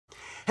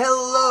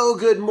Hello,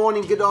 good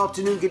morning, good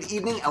afternoon, good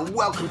evening, and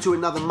welcome to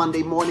another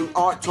Monday Morning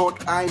Art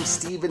Talk. I'm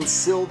Steven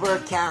Silver,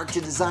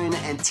 character designer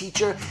and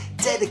teacher,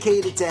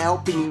 dedicated to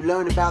helping you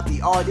learn about the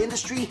art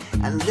industry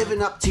and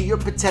living up to your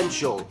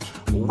potential.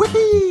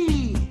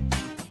 Whippy!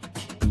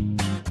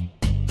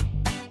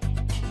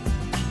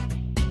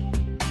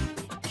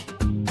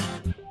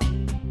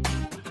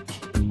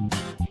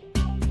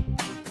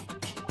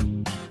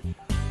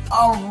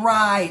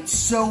 Alright,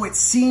 so it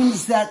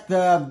seems that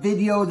the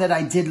video that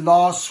I did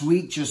last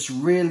week just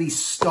really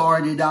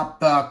started up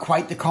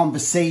quite the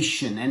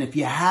conversation. And if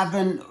you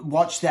haven't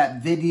watched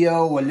that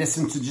video or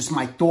listened to just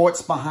my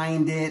thoughts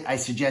behind it, I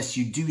suggest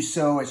you do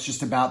so. It's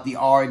just about the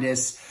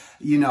artists.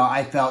 You know,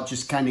 I felt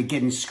just kind of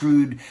getting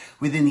screwed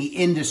within the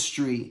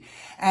industry.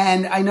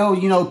 And I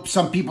know,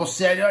 some people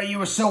said, oh, you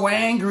were so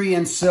angry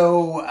and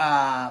so,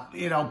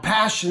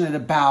 passionate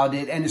about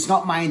it. And it's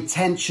not my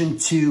intention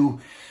to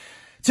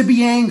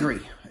be angry.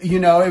 It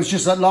was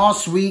just that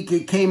last week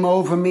it came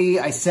over me.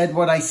 I said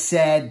what I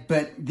said,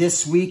 but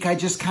this week I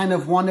just kind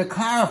of want to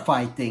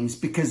clarify things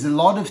because a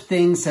lot of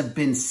things have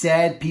been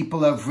said.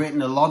 People have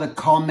written a lot of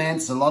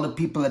comments. A lot of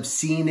people have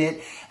seen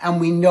it.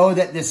 And we know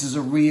that this is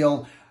a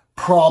real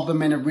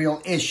problem and a real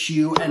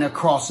issue and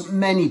across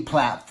many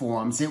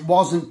platforms. It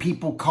wasn't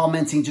people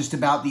commenting just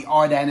about the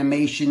art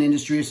animation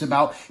industry. It's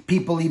about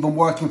people even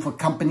working for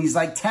companies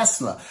like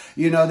Tesla.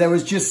 There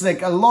was just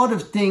like a lot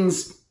of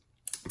things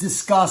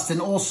discussed,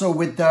 and also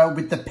with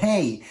the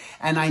pay.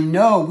 And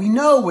we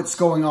know what's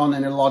going on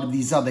in a lot of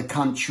these other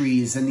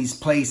countries and these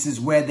places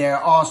where they're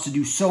asked to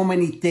do so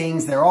many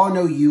things. There are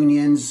no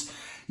unions,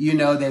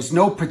 there's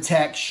no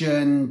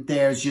protection.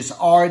 There's just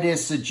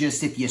artists are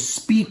just, if you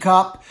speak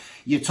up,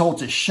 you're told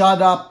to shut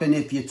up. And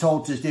if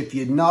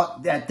you're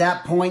not at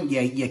that point,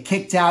 you're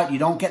kicked out, you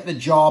don't get the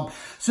job.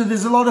 So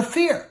there's a lot of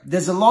fear.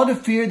 There's a lot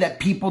of fear that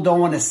people don't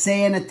want to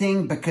say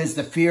anything because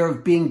the fear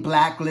of being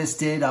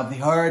blacklisted. I've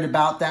heard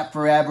about that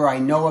forever. I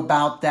know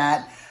about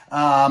that.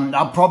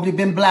 I've probably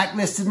been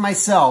blacklisted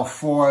myself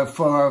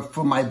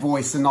for my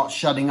voice and not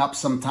shutting up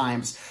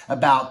sometimes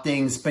about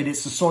things, but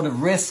it's a sort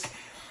of risk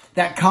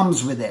that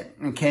comes with it.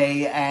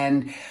 Okay.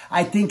 And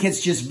I think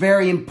it's just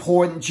very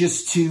important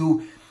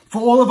for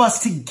all of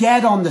us to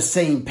get on the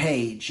same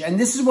page. And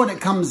this is what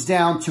it comes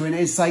down to. And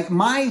it's like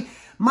my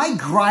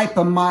gripe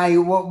and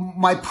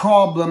my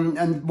problem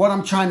and what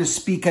I'm trying to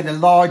speak at a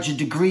larger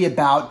degree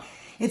about,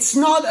 it's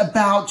not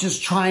about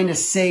just trying to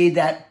say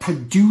that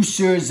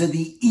producers are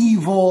the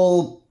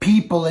evil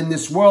people in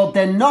this world.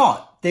 They're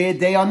not.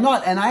 They are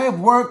not. And I have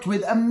worked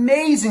with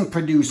amazing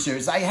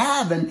producers. I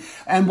have.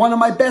 And one of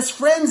my best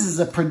friends is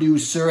a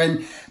producer.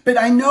 But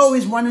I know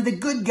he's one of the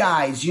good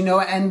guys,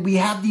 and we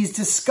have these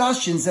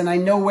discussions and I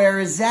know where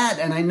he's at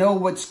and I know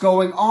what's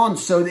going on.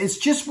 So it's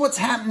just what's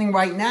happening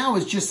right now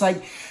is just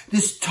like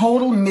this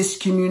total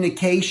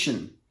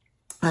miscommunication.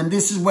 And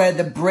this is where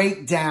the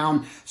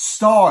breakdown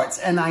starts.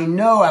 And I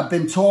know I've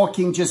been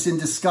talking just in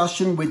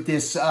discussion with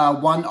this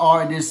one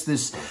artist,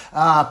 this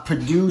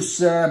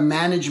producer,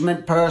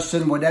 management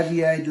person, whatever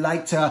you'd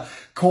like to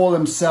call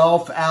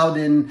himself out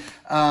in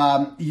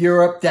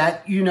Europe,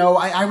 that,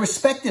 I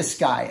respect this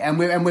guy.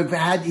 And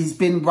he's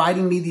been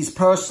writing me these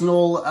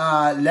personal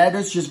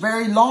letters, just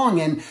very long,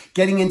 and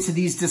getting into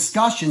these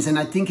discussions. And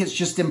I think it's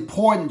just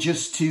important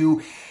just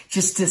to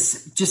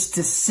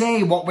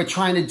say what we're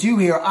trying to do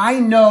here. I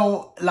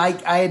know,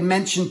 like I had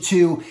mentioned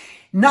too,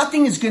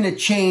 nothing is going to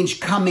change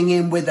coming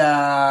in with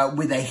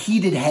a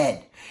heated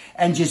head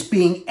and just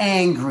being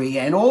angry.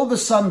 And all of a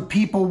sudden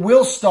people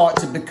will start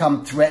to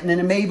become threatened. And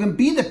it may even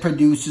be the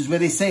producers where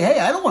they say, hey,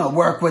 I don't want to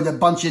work with a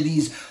bunch of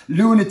these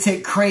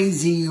lunatic,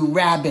 crazy,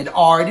 rabid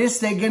artists.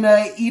 They're going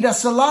to eat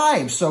us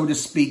alive, so to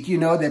speak.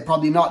 They're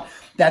probably not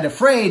that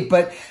afraid,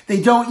 but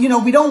they don't,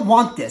 we don't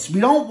want this.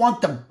 We don't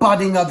want the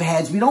butting of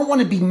heads. We don't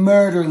want to be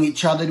murdering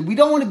each other. We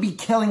don't want to be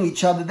killing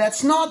each other.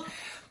 That's not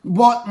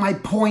what my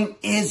point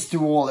is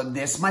through all of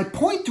this. My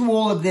point through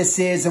all of this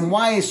is, and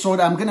why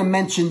I'm going to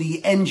mention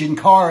the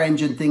car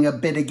engine thing a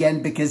bit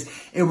again, because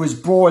it was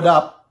brought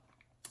up.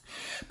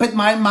 But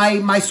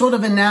my sort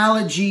of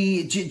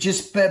analogy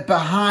just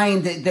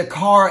behind the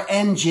car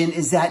engine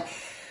is that,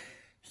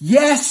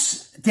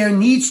 yes, there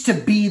needs to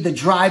be the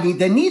driving,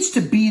 there needs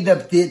to be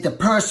the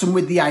person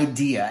with the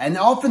idea. And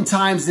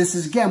oftentimes this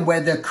is, again,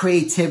 where the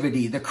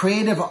creativity, the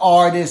creative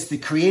artist, the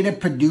creative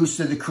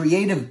producer, the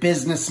creative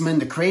businessman,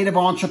 the creative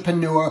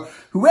entrepreneur,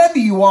 whoever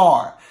you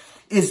are,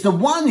 is the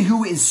one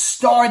who is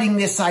starting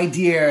this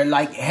idea.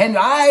 Like, Henry,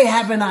 I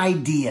have an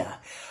idea.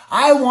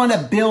 I want to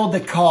build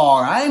a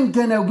car.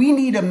 We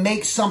need to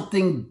make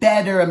something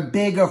better and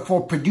bigger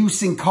for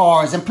producing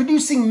cars and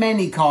producing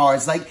many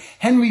cars like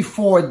Henry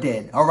Ford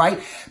did. All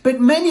right. But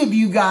many of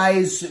you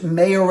guys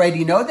may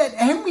already know that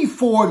Henry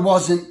Ford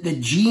wasn't the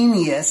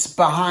genius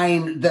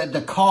behind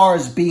the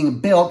cars being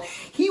built.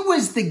 He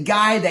was the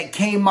guy that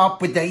came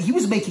up with he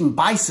was making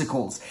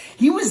bicycles.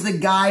 He was the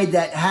guy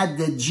that had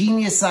the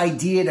genius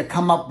idea to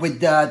come up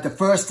with the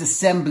first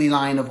assembly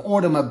line of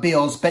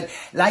automobiles. But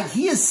like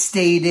he has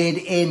stated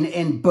in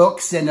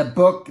books, and a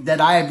book that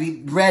I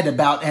have read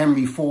about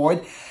Henry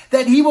Ford,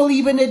 that he will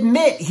even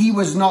admit he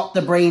was not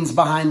the brains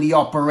behind the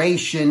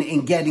operation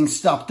in getting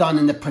stuff done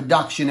in the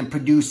production and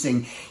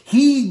producing.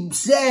 He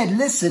said,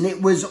 listen,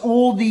 it was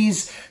all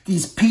these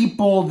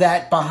people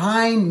that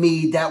behind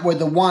me that were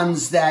the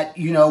ones that,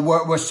 you know,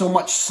 were so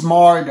much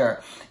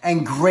smarter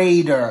and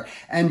greater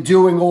and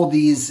doing all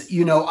these,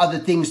 you know, other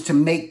things to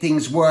make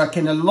things work.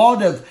 And a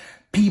lot of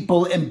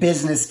people in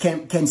business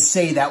can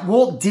say that.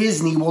 Walt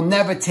Disney will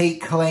never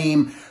take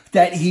claim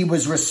that he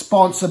was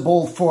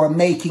responsible for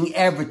making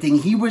everything.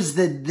 He was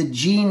the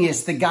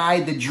genius, the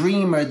guy, the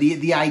dreamer,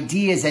 the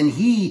ideas, and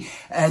he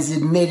has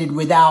admitted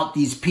without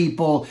these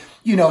people,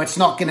 you know, it's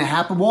not going to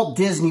happen. Walt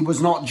Disney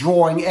was not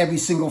drawing every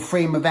single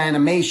frame of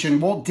animation.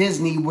 Walt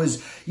Disney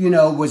was, you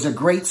know, was a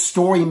great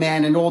story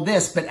man and all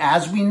this. But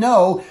as we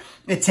know,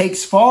 it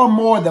takes far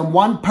more than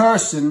one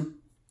person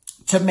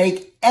to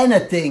make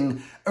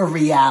anything a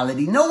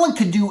reality. No one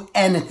could do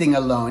anything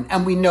alone.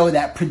 And we know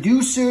that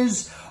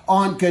producers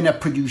aren't going to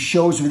produce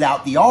shows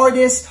without the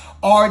artists.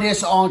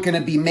 Artists aren't going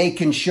to be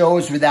making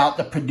shows without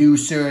the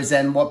producers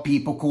and what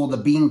people call the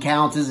bean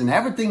counters and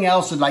everything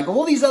else. And like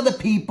all these other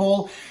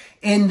people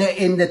in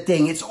the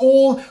thing. It's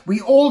all,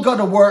 we all got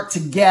to work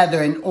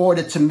together in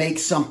order to make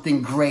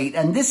something great.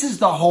 And this is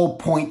the whole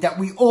point, that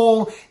we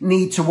all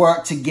need to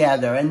work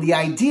together. And the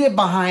idea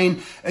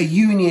behind a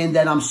union,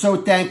 that I'm so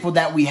thankful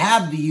that we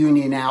have the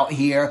union out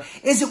here,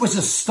 is it was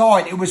a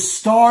start. It was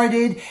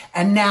started,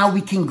 and now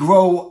we can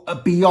grow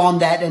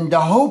beyond that. And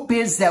the hope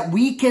is that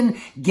we can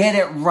get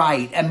it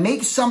right and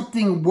make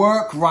something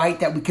work right,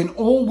 that we can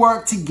all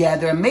work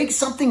together and make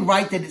something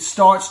right, that it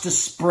starts to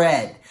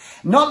spread.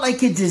 Not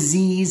like a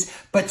disease,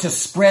 but to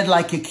spread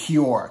like a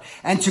cure.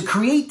 And to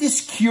create this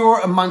cure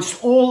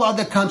amongst all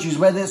other countries,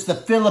 whether it's the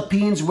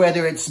Philippines,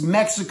 whether it's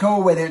Mexico,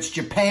 whether it's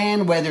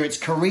Japan, whether it's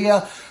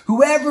Korea,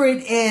 whoever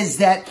it is,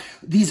 that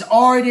these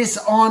artists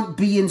aren't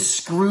being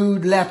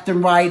screwed left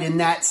and right in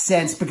that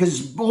sense.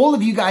 Because all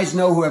of you guys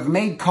know who have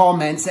made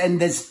comments,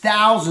 and there's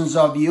thousands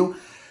of you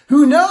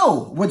who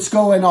know what's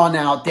going on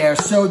out there.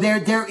 So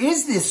there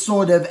is this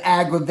sort of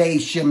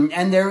aggravation,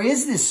 and there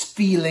is this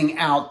feeling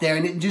out there,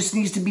 and it just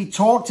needs to be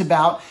talked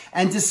about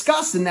and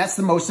discussed, and that's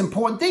the most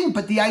important thing.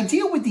 But the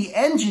idea with the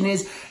engine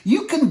is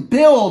you can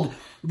build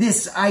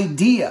this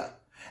idea,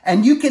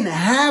 and you can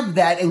have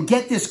that and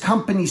get this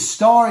company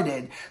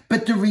started.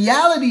 But the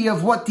reality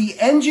of what the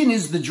engine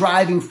is, the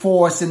driving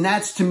force, and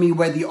that's to me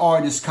where the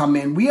artists come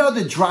in. We are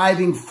the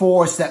driving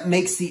force that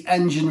makes the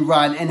engine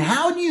run. And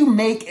how do you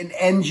make an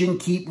engine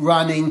keep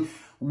running?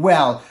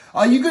 Well,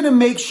 are you going to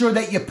make sure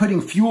that you're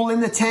putting fuel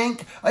in the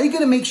tank? Are you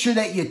going to make sure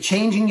that you're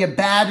changing your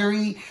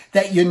battery,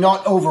 that you're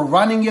not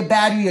overrunning your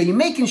battery? Are you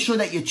making sure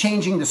that you're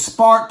changing the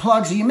spark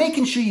plugs? Are you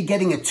making sure you're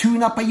getting a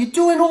tune-up? Are you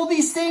doing all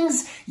these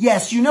things?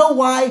 Yes. You know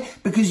why?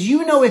 Because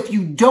you know if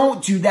you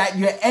don't do that,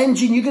 your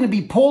engine, you're going to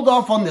be pulled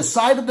off on the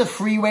side of the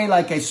freeway,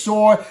 like I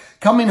saw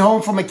coming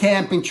home from a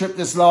camping trip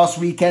this last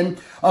weekend,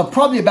 of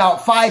probably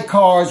about 5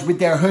 cars with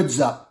their hoods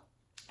up.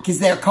 Because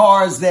their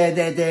cars,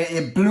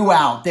 it blew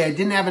out. They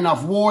didn't have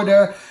enough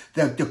water.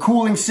 The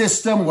cooling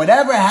system,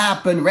 whatever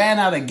happened, ran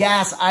out of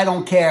gas. I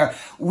don't care.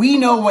 We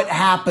know what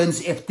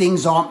happens if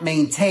things aren't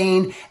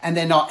maintained and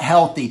they're not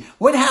healthy.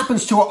 What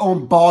happens to our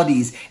own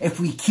bodies if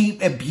we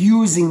keep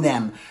abusing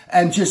them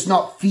and just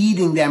not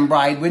feeding them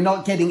right? We're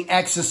not getting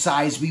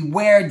exercise. We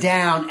wear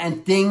down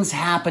and things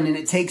happen, and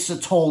it takes a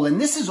toll.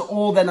 And this is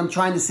all that I'm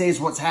trying to say is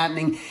what's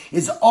happening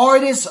is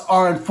artists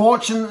are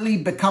unfortunately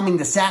becoming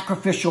the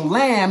sacrificial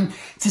lamb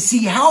to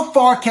see how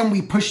far can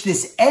we push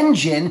this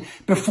engine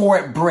before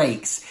it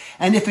breaks.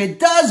 And if it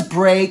does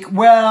break,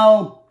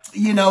 well,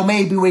 you know,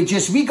 maybe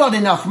we got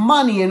enough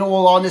money, in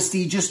all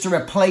honesty, just to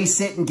replace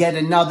it and get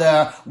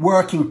another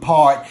working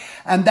part.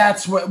 And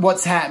that's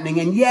what's happening.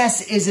 And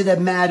yes, is it a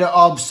matter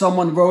of,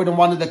 someone wrote in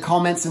one of the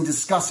comments and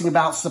discussing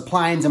about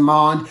supply and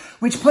demand,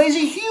 which plays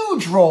a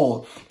huge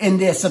role in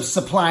this, of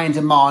supply and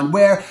demand,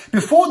 where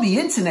before the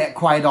internet,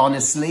 quite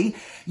honestly,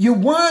 we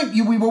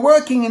were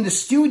working in the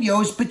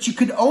studios, but you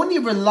could only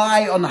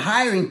rely on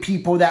hiring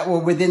people that were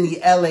within the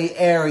LA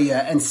area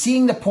and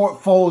seeing the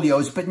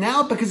portfolios. But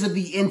now, because of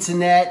the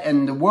internet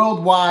and the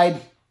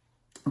worldwide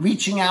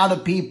reaching out to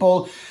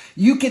people,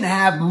 you can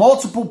have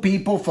multiple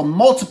people from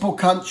multiple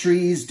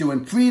countries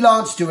doing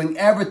freelance, doing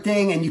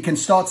everything. And you can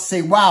start to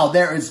say, wow,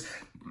 there is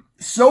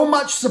so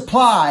much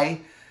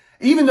supply.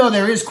 Even though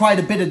there is quite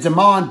a bit of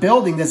demand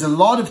building, there's a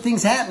lot of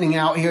things happening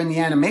out here in the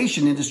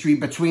animation industry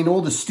between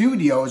all the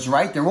studios,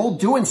 right? They're all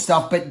doing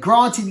stuff. But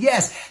granted,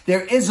 yes,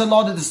 there is a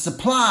lot of the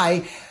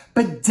supply.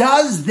 But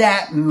does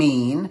that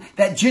mean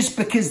that just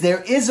because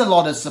there is a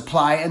lot of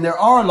supply and there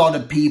are a lot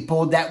of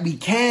people, that we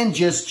can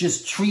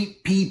just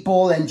treat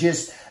people and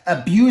just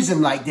abuse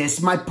them like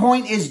this? My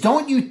point is,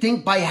 don't you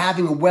think by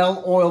having a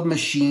well-oiled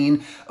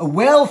machine, a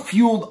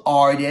well-fueled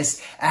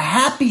artist, a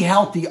happy,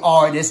 healthy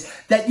artist,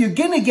 that you're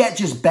going to get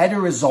just better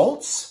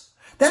results?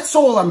 That's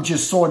all I'm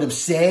just sort of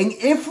saying.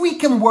 If we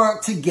can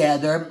work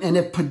together, and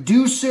if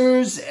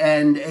producers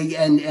and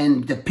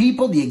the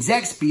people, the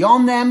execs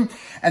beyond them,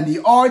 and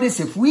the artists,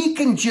 if we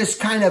can just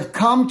kind of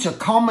come to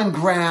common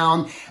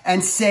ground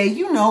and say,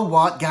 you know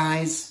what,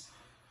 guys?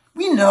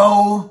 We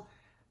know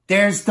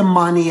there's the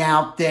money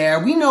out there.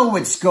 We know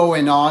what's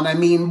going on. I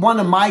mean, one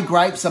of my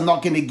gripes, I'm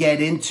not going to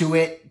get into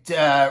it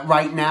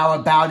right now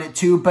about it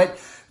too, but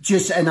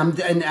just, and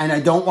I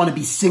don't want to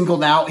be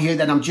singled out here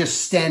that I'm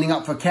just standing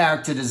up for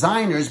character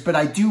designers, but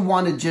I do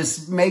want to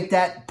just make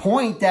that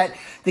point that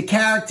the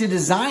character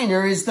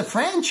designer is the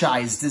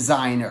franchise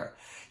designer.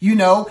 You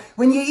know,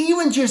 when you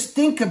even just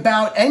think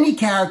about any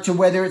character,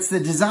 whether it's the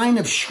design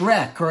of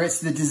Shrek, or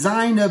it's the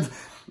design of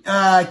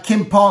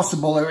Kim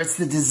Possible, or it's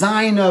the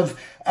design of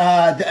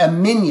a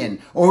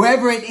Minion, or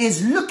whoever it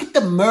is, look at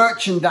the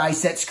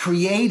merchandise that's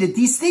created.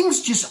 These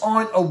things just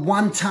aren't a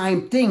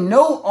one-time thing.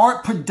 No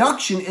art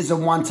production is a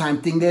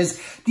one-time thing.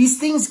 These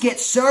things get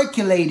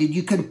circulated.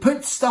 You can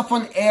put stuff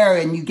on air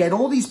and you get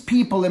all these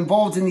people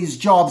involved in these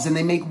jobs, and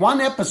they make one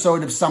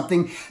episode of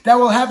something that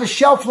will have a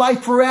shelf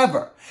life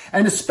forever.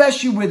 And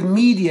especially with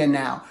media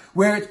now,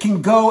 where it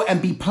can go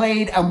and be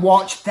played and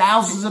watched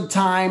thousands of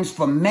times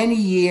for many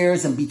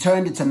years and be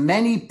turned into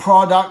many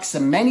products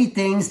and many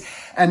things.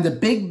 And the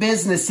big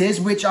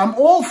businesses, which I'm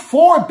all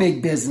for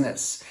big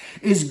business,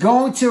 is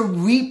going to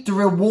reap the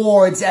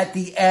rewards at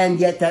the end,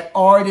 yet that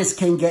artist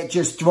can get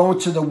just thrown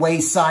to the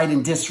wayside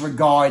and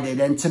disregarded.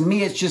 And to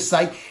me, it's just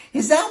like,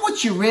 is that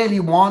what you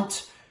really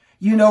want?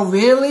 You know,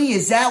 really?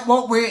 Is that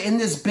what we're in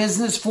this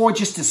business for,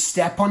 just to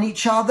step on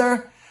each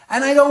other?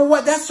 And I don't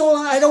want that.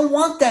 I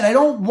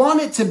don't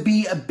want it to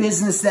be a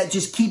business that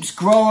just keeps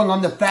growing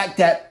on the fact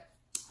that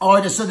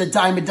artists are the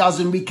dime a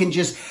dozen. We can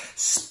just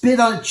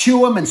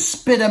chew them and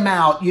spit them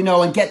out, you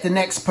know, and get the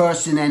next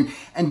person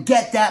and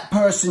get that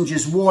person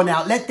just worn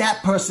out. Let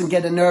that person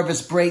get a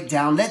nervous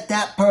breakdown. Let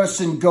that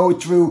person go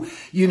through,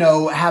 you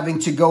know, having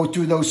to go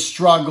through those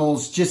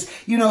struggles. Just,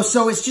 you know,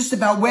 so it's just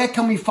about where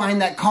can we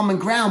find that common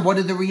ground? What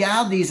are the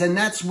realities? And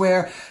that's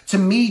where, to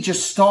me,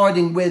 just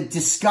starting with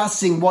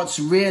discussing what's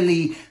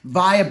really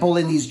viable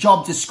in these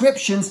job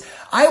descriptions.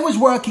 I was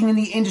working in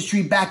the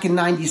industry back in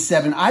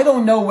 '97. I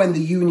don't know when the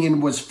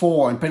union was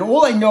formed, but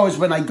all I know is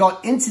when I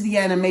got into the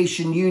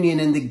animation union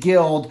and the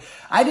guild,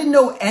 I didn't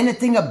know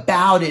anything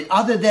about it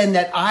other than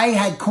that I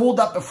had called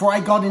up before I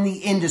got in the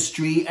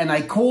industry, and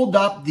I called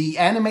up the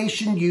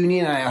animation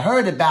union and I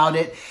heard about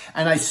it,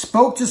 and I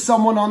spoke to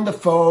someone on the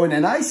phone,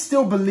 and I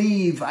still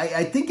believe,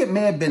 I think it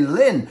may have been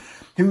Lynn,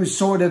 who was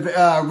sort of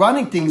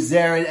running things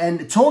there,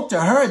 and talked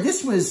to her.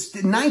 This was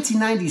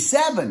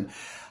 1997.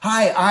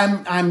 Hi,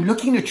 I'm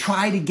looking to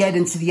try to get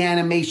into the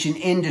animation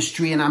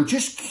industry, and I'm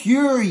just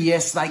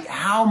curious, like,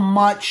 how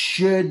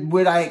much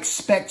would I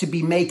expect to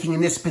be making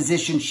in this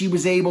position? She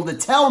was able to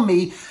tell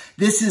me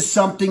this is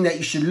something that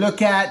you should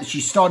look at.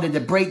 She started to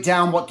break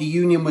down what the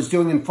union was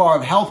doing in far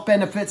of health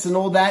benefits and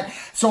all that.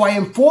 So I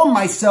informed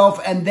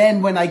myself, and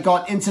then when I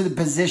got into the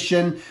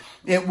position,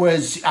 it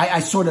was, I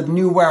sort of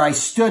knew where I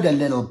stood a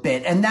little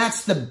bit. And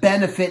that's the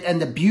benefit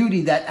and the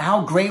beauty, that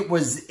how great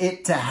was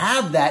it to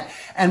have that.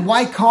 And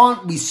why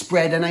can't we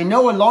spread? And I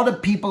know a lot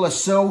of people are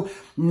so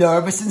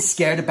nervous and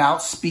scared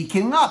about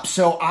speaking up.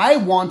 So I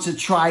want to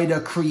try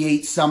to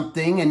create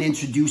something and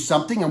introduce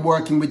something, and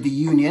working with the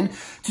union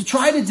to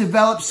try to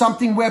develop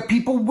something where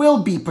people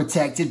will be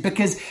protected,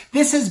 because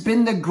this has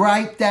been the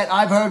gripe that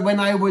I've heard when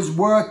I was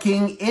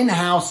working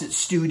in-house at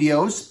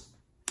studios.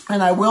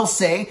 And I will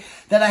say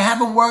that I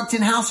haven't worked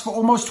in-house for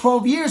almost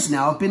 12 years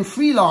now. I've been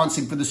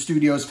freelancing for the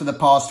studios for the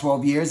past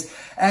 12 years.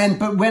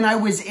 But when I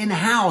was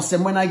in-house,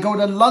 and when I go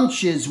to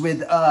lunches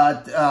with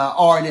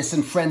artists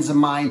and friends of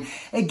mine,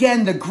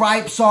 again, the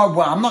gripes are,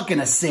 well, I'm not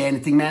going to say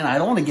anything, man. I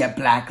don't want to get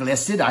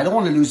blacklisted. I don't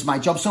want to lose my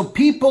job. So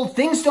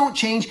things don't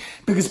change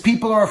because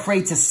people are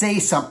afraid to say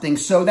something.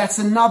 So that's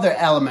another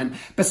element.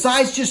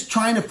 Besides just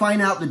trying to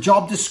find out the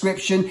job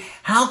description,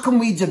 how can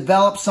we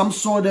develop some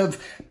sort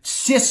of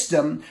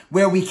system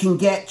where we can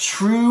get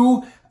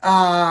true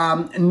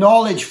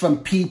knowledge from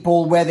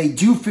people, where they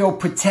do feel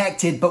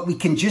protected, but we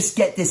can just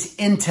get this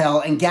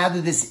intel and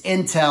gather this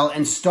intel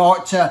and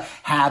start to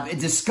have a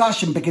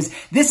discussion, because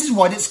this is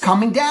what it's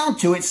coming down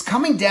to. It's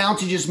coming down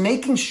to just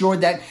making sure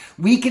that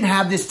we can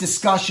have this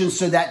discussion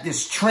so that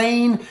this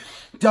train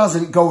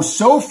doesn't go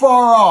so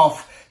far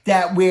off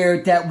that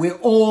we're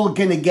all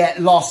gonna get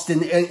lost in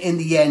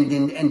the end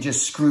and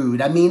just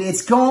screwed. I mean,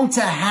 it's going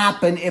to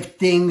happen if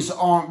things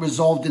aren't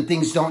resolved and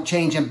things don't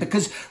change. And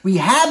because we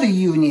have a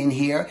union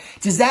here,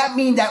 does that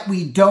mean that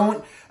we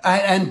don't,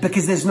 and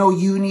because there's no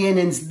union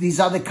in these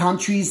other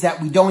countries, that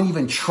we don't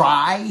even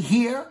try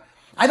here?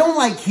 I don't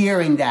like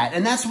hearing that.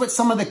 And that's what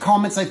some of the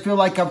comments I feel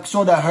like I've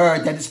sort of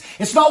heard, that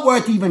it's not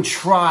worth even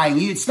trying.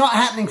 It's not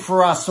happening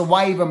for us, so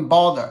why even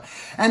bother?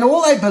 And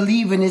all I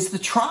believe in is the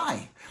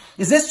try.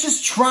 Let's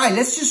just try.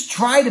 Let's just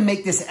try to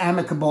make this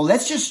amicable.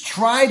 Let's just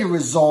try to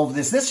resolve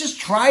this. Let's just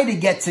try to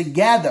get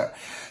together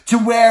to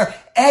where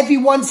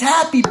everyone's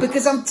happy.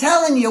 Because I'm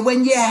telling you,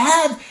 when you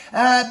have,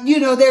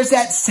 there's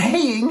that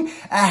saying,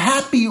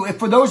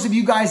 for those of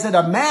you guys that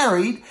are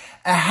married,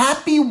 a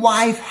happy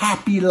wife,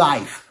 happy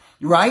life,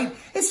 right?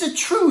 It's a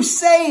true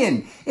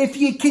saying. If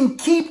you can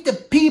keep the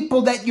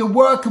people that you're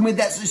working with,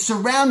 that's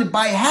surrounded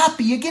by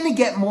happy, you're going to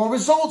get more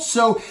results.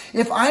 So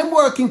if I'm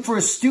working for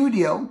a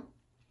studio,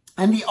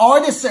 And the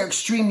artists are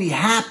extremely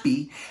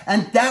happy,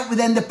 and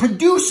then the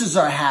producers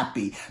are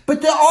happy.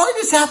 But the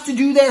artists have to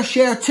do their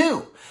share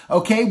too.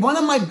 Okay, one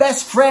of my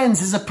best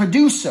friends is a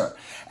producer.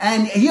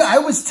 And I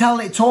was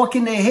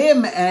talking to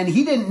him, and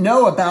he didn't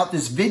know about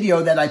this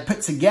video that I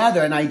put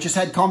together. And I just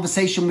had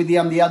conversation with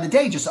him the other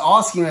day, just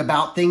asking him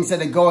about things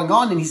that are going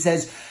on. And he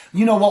says,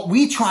 you know what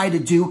we try to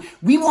do?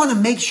 We want to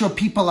make sure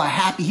people are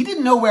happy. He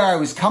didn't know where I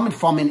was coming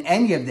from in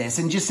any of this,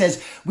 and just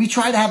says, we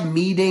try to have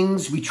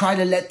meetings. We try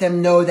to let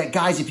them know that,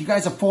 guys, if you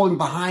guys are falling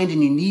behind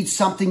and you need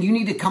something, you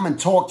need to come and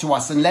talk to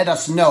us and let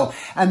us know.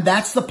 And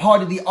that's the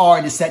part of the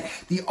artist, that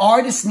the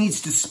artist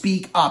needs to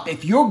speak up.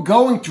 If you're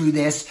going through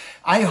this,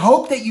 I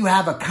hope that you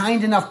have a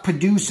kind enough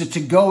producer to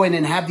go in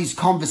and have these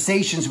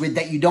conversations with,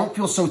 that you don't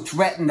feel so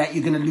threatened that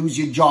you're going to lose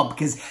your job,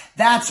 because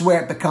that's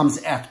where it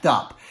becomes effed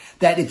up.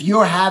 That if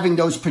you're having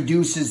those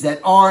producers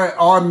that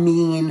are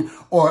mean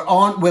or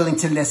aren't willing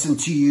to listen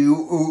to you,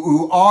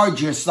 who are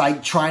just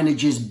like trying to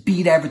just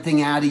beat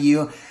everything out of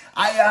you,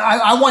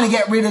 I want to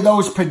get rid of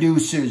those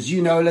producers.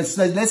 You know,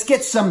 let's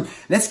get some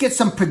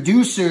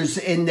producers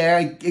in there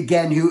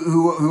again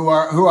who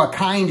are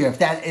kinder if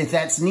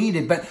that's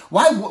needed. But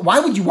why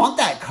would you want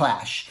that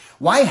clash?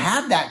 Why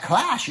have that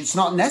clash? It's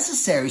not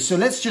necessary. So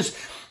let's just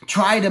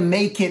try to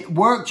make it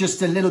work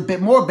just a little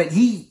bit more. But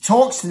he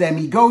talks to them.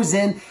 He goes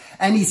in.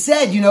 And he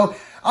said, you know,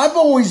 I've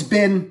always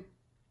been,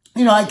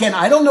 you know, again,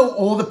 I don't know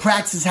all the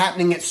practices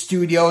happening at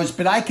studios,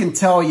 but I can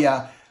tell you,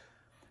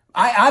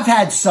 I've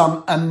had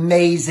some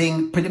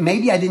amazing,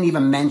 maybe I didn't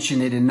even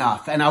mention it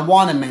enough, and I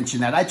want to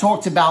mention that. I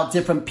talked about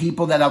different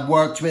people that I've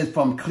worked with,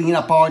 from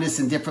cleanup artists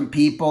and different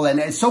people,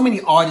 and so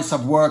many artists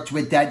I've worked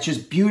with that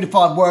just beautiful.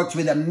 I've worked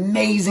with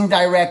amazing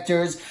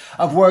directors.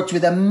 I've worked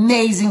with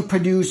amazing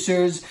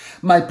producers.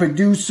 My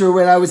producer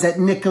when I was at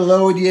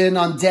Nickelodeon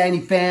on Danny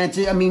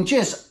Phantom, I mean,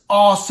 just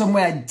awesome.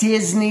 We're at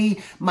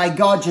Disney. My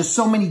God, just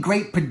so many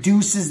great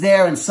producers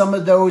there. And some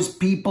of those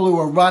people who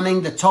are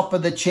running the top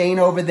of the chain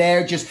over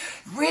there just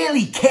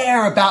really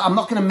care about, I'm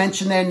not going to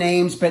mention their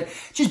names, but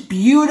just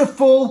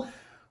beautiful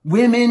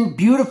women,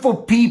 beautiful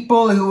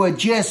people who are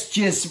just,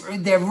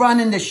 they're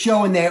running the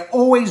show, and they're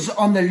always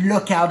on the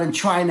lookout and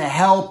trying to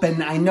help.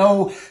 And I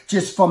know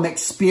just from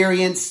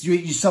experience,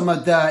 some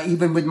of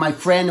even with my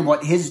friend and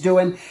what he's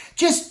doing,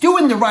 just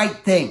doing the right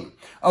thing.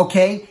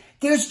 Okay.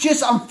 There's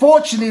just,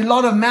 unfortunately, a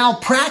lot of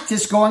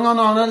malpractice going on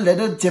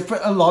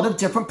a lot of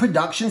different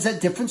productions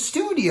at different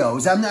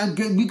studios. And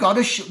we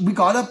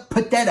gotta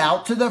put that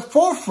out to the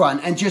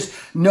forefront and just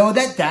know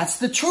that that's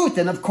the truth.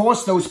 And of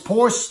course, those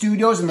poor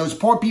studios and those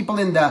poor people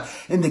in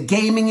the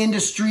gaming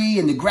industry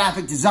and the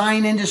graphic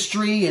design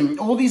industry and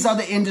all these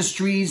other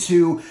industries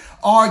who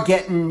are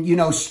getting, you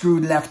know,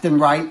 screwed left and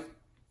right.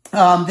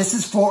 This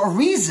is for a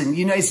reason.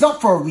 You know, it's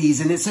not for a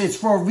reason. It's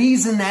for a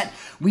reason that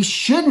we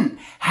shouldn't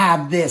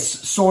have this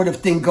sort of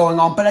thing going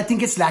on. But I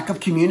think it's lack of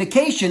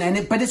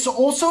communication. But it's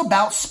also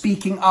about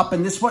speaking up.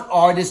 And this is what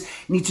artists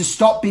need to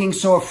stop being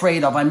so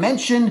afraid of. I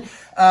mentioned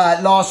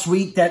last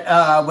week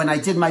that when I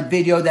did my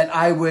video that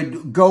I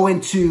would go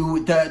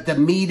into the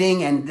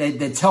meeting and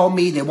they tell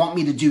me they want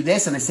me to do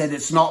this. And I said,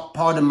 it's not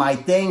part of my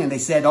thing. And they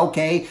said,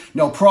 okay,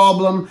 no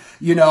problem.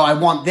 You know, I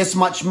want this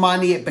much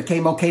money. It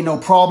became, okay, no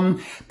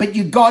problem. But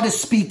you got to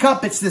speak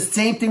up. It's the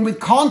same thing with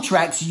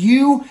contracts.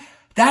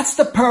 That's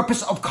the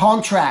purpose of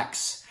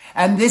contracts.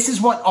 And this is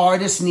what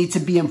artists need to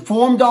be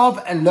informed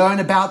of and learn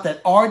about,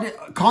 that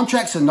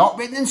contracts are not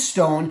written in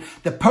stone.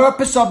 The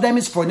purpose of them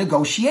is for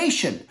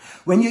negotiation.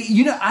 When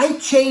you know, I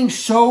change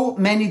so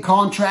many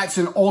contracts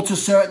and alter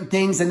certain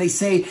things, and they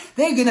say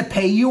they're going to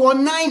pay you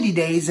on 90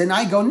 days. And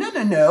I go,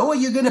 no,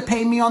 you're going to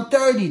pay me on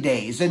 30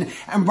 days. And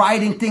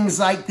writing things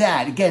like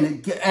that.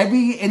 Again,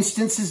 every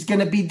instance is going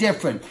to be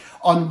different.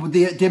 On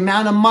the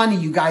amount of money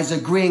you guys are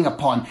agreeing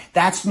upon.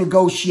 That's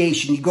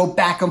negotiation. You go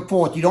back and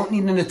forth. You don't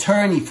need an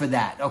attorney for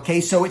that.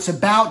 Okay. So it's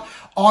about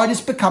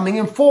artists becoming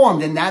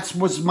informed. And that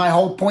was my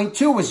whole point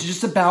too. It's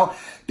just about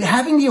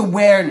having the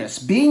awareness,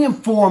 being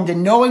informed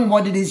and knowing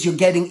what it is you're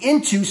getting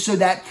into, so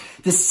that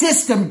the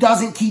system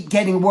doesn't keep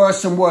getting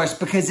worse and worse.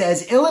 Because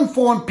as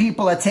ill-informed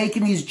people are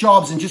taking these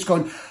jobs and just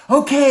going,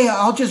 okay,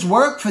 I'll just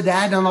work for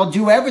that and I'll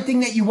do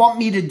everything that you want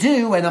me to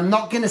do, and I'm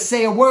not going to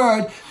say a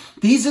word.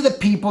 These are the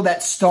people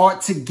that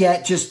start to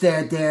get just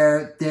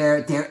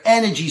their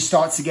energy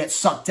starts to get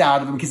sucked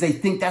out of them, because they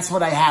think that's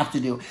what I have to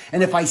do.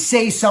 And if I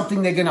say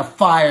something, they're going to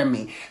fire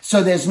me.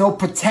 So there's no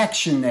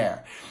protection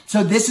there.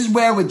 So this is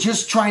where we're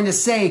just trying to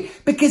say,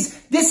 because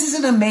this is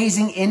an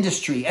amazing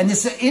industry, and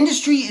this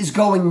industry is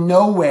going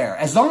nowhere.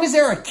 As long as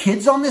there are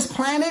kids on this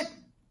planet,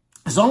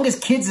 as long as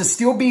kids are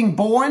still being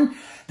born,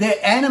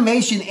 the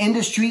animation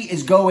industry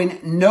is going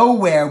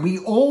nowhere.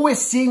 All we're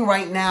seeing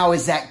right now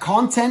is that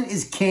content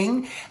is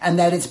king, and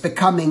that it's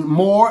becoming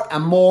more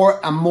and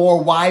more and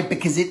more. Why?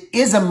 Because it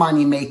is a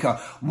moneymaker.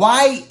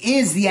 Why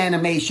is the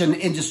animation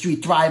industry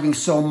thriving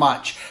so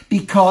much?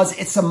 Because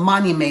it's a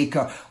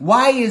moneymaker.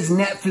 Why is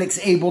Netflix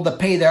able to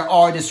pay their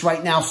artists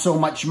right now so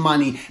much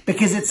money?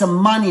 Because it's a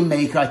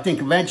moneymaker. I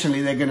think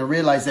eventually they're going to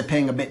realize they're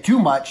paying a bit too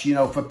much, you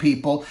know, for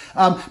people.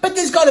 But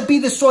there's got to be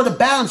this sort of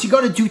balance. You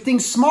got to do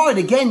things smart.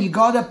 Again, you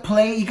got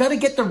gotta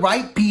get the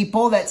right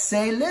people that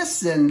say,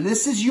 listen,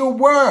 this is your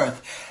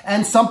worth.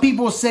 And some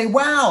people will say,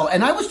 wow.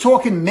 And I was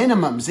talking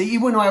minimums,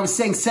 even though I was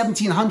saying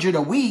 $1,700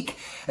 a week.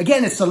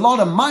 Again, it's a lot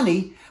of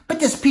money, but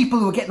there's people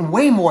who are getting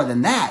way more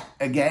than that.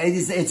 Again,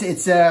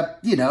 it's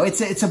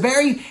a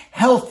very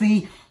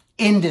healthy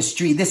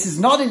industry. This is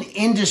not an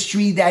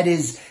industry that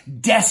is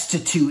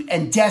destitute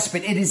and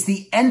desperate. It is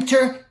the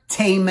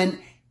entertainment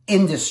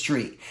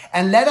industry.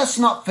 And let us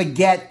not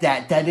forget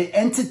that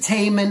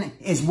entertainment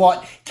is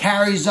what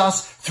carries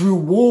us through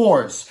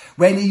wars.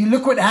 When you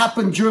look what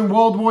happened during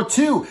World War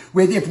II,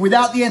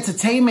 without the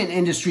entertainment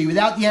industry,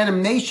 without the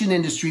animation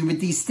industry, with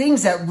these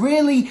things that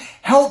really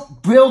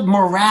help build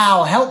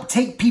morale, help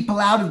take people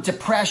out of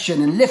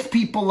depression and lift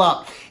people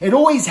up. It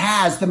always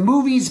has. The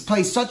movies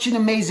play such an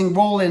amazing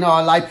role in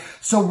our life.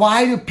 So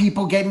why do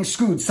people getting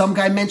screwed? Some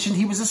guy mentioned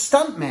he was a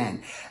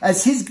stuntman.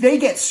 They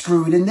get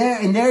screwed in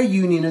their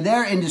union or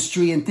their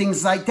industry and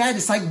things like that.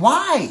 It's like,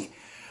 why?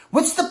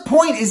 What's the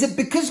point? Is it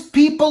because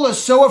people are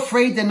so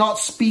afraid they're not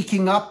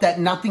speaking up that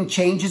nothing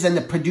changes and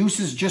the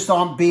producers just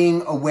aren't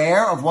being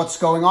aware of what's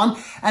going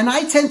on? And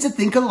I tend to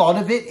think a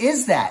lot of it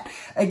is that.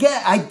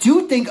 Again, I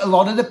do think a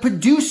lot of the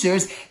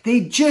producers, they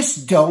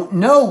just don't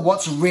know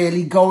what's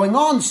really going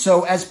on.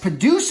 So as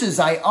producers,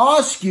 I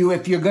ask you,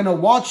 if you're going to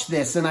watch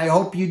this, and I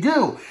hope you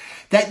do,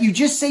 that you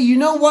just say, you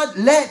know what,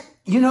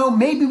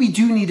 maybe we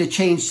do need to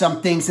change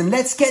some things and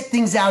let's get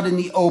things out in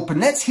the open.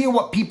 Let's hear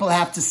what people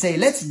have to say.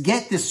 Let's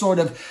get this sort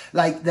of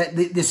like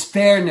this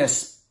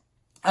fairness,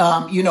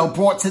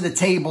 brought to the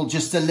table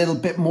just a little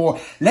bit more.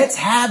 Let's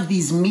have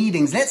these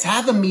meetings. Let's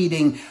have a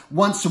meeting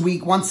once a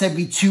week, once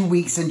every 2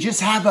 weeks, and just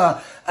have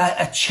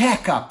a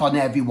checkup on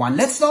everyone.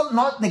 Let's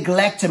not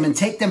neglect them and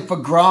take them for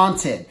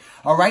granted.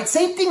 All right.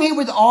 Same thing here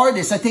with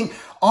artists. I think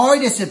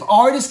if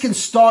artists can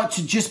start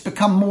to just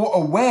become more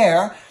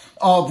aware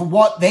of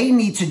what they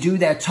need to do,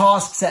 their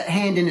tasks at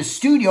hand in a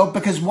studio,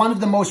 because one of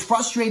the most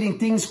frustrating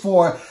things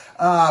for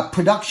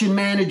production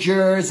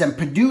managers and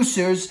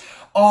producers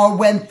are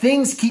when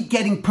things keep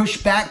getting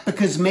pushed back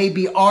because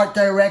maybe art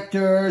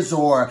directors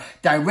or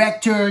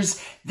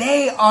directors,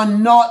 they are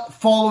not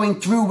following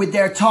through with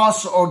their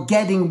tasks or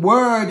getting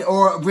word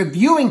or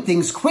reviewing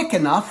things quick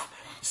enough.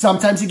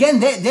 Sometimes, again,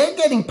 they're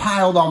getting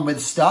piled on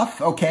with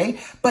stuff, okay?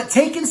 But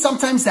taking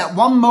sometimes that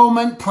one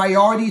moment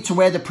priority to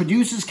where the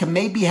producers can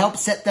maybe help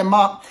set them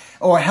up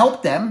or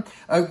help them,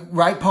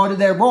 right, part of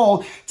their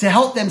role, to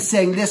help them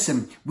saying,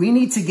 listen, we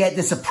need to get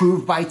this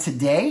approved by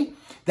today.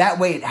 That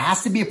way it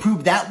has to be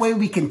approved. That way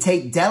we can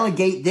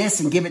delegate this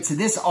and give it to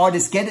this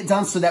artist, get it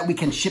done so that we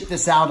can ship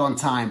this out on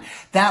time.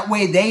 That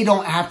way they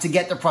don't have to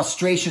get the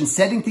frustration,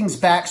 setting things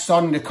back,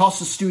 starting to cost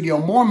the studio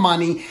more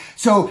money.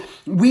 So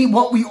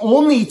what we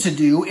all need to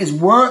do is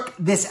work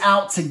this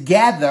out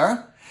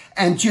together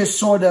and just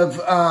sort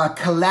of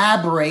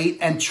collaborate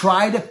and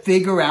try to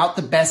figure out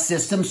the best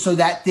system so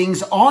that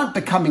things aren't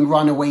becoming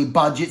runaway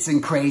budgets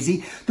and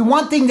crazy. The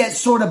one thing that's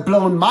sort of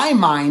blown my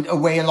mind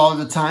away a lot of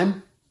the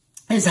time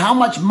is how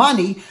much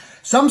money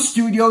some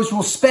studios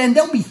will spend.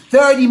 They'll be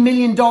 $30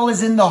 million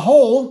in the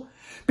hole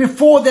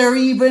before they're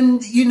even,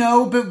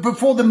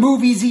 before the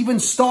movies even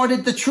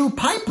started the true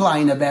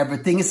pipeline of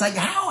everything. It's like,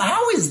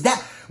 how is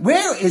that?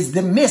 Where is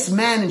the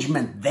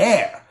mismanagement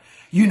there?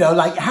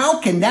 How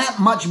can that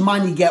much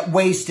money get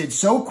wasted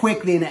so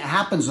quickly? And it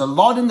happens a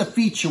lot in the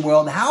feature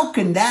world. How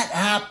can that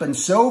happen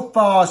so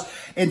fast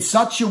in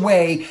such a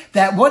way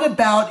that what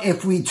about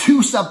if we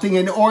do something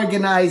and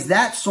organize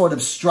that sort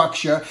of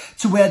structure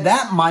to where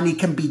that money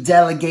can be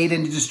delegated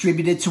and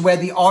distributed to where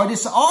the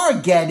artists are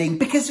getting?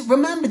 Because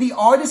remember, the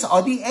artists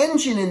are the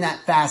engine in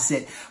that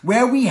facet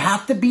where we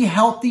have to be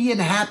healthy and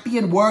happy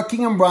and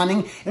working and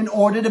running in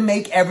order to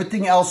make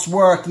everything else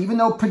work. Even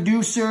though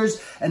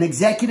producers and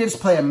executives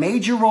play a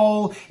major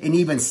role in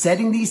even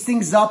setting these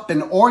things up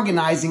and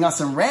organizing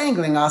us and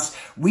wrangling us,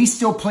 we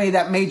still play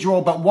that major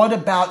role. But what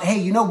about, hey,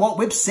 you know what?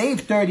 We've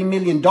saved $30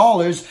 million.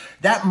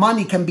 That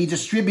money can be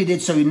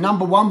distributed. So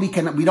number one,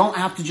 we don't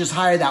have to just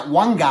hire that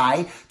one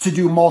guy to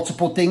do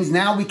multiple things.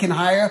 Now we can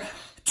hire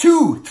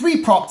 2,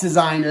 3 prop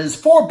designers,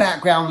 4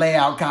 background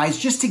layout guys,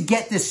 just to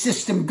get this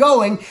system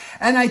going.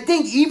 And I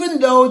think even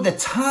though the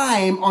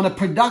time on a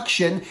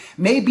production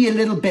may be a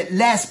little bit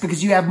less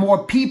because you have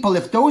more people,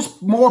 if those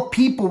more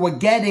people were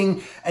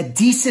getting a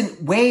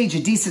decent wage,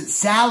 a decent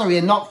salary,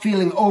 and not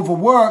feeling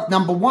overworked,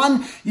 number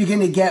one, you're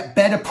going to get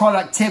better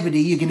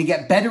productivity, you're going to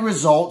get better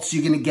results,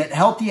 you're going to get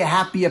healthier,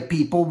 happier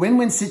people,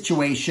 win-win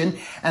situation,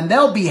 and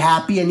they'll be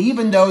happy. And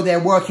even though they're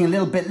working a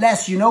little bit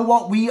less, you know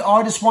what we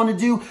artists want to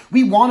do?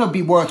 We want to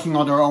be working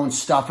on our own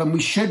stuff, and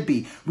we should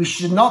be. We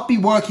should not be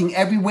working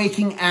every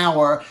waking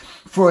hour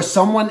for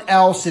someone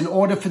else in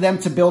order for them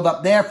to build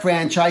up their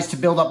franchise, to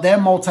build up their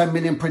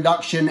multi-million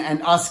production,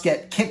 and us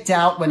get kicked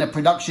out when a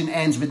production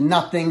ends with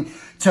nothing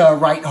to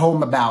write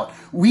home about.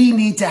 We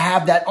need to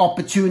have that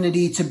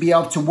opportunity to be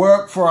able to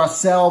work for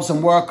ourselves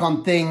and work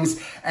on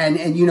things and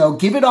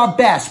give it our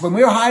best. When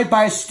we're hired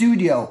by a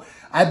studio,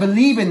 I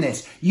believe in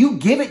this. You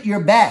give it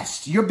your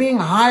best. You're being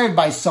hired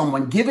by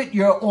someone. Give it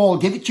your all.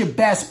 Give it your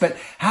best. But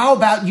how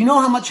about, you know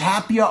how much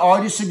happier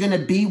artists are going to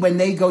be when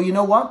they go, you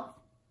know what?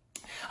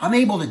 I'm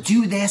able to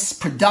do this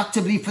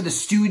productively for the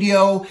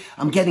studio.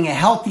 I'm getting a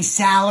healthy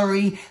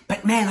salary.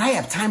 But man, I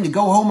have time to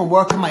go home and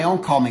work on my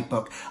own comic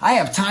book. I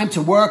have time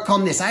to work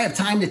on this. I have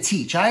time to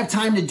teach. I have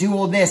time to do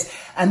all this.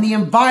 And the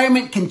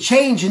environment can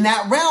change in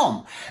that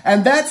realm.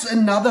 And that's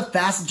another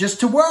facet just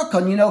to work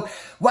on. You know,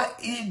 what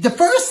the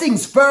first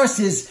things first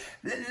is,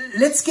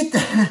 let's get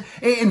the,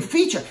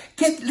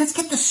 let's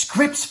get the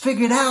scripts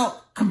figured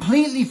out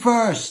completely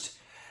first.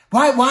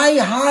 Why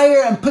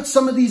hire and put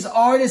some of these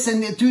artists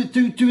and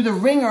through the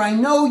ringer? I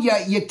know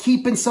you're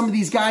keeping some of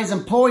these guys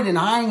employed and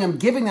hiring them,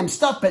 giving them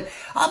stuff, but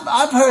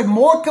I've heard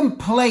more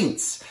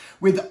complaints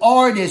with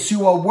artists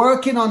who are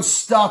working on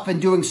stuff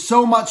and doing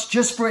so much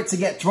just for it to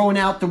get thrown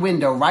out the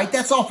window, right?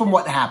 That's often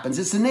what happens.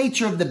 It's the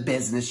nature of the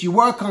business. You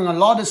work on a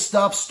lot of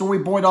stuff.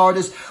 Storyboard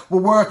artists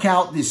will work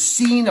out this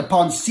scene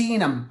upon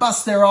scene and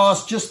bust their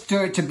ass just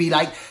to be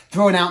like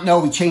thrown out. No,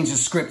 we changed the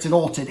script and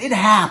altered. It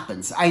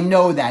happens. I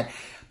know that.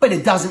 But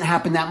it doesn't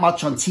happen that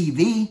much on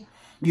TV.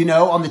 You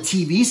know, on the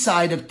TV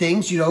side of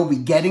things, you know, we're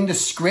getting the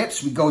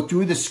scripts. We go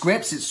through the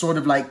scripts. It's sort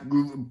of like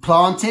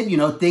planted. You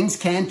know, things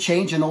can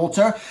change and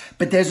alter.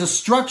 But there's a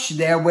structure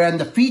there where in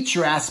the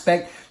feature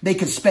aspect, they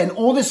could spend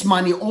all this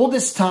money, all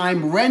this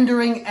time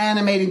rendering,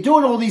 animating,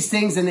 doing all these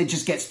things, and it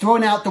just gets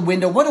thrown out the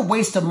window. What a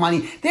waste of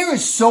money. There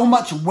is so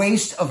much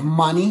waste of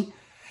money.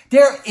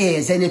 There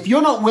is, and if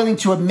you're not willing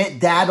to admit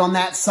that on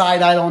that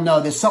side, I don't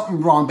know, there's something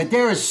wrong. But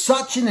there is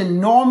such an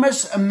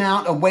enormous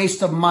amount of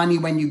waste of money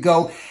when you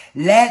go,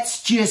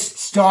 let's just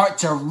start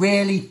to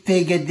really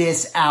figure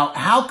this out.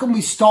 How can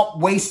we stop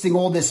wasting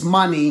all this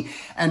money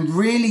and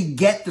really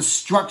get the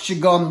structure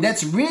going?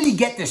 Let's really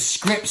get the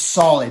script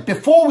solid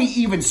before we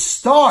even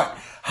start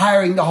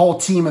hiring the whole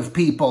team of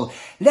people.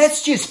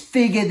 Let's just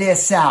figure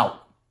this out.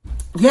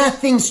 Yeah,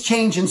 things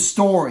change in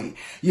story.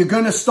 You're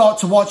going to start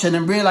to watch it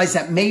and realize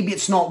that maybe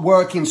it's not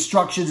working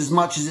structured as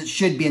much as it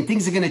should be, and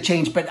things are going to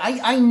change. But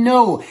I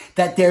know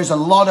that there's a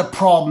lot of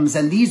problems,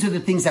 and these are the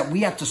things that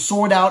we have to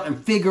sort out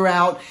and figure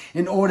out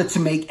in order to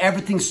make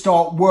everything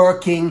start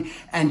working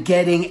and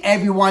getting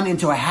everyone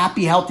into a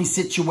happy, healthy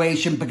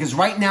situation, because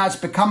right now it's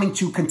becoming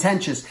too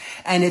contentious,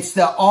 and it's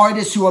the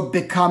artists who are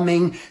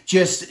becoming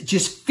just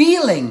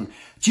feeling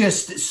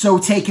just so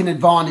taken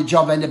advantage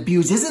of and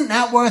abused. Isn't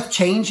that worth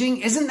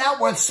changing? Isn't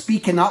that worth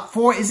speaking up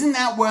for? Isn't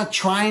that worth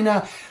trying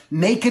to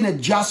make an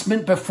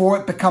adjustment before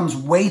it becomes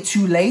way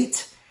too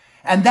late?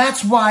 And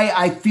that's why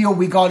I feel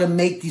we got to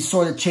make these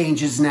sort of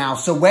changes now.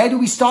 So where do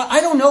we start? I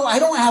don't know. I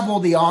don't have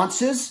all the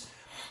answers,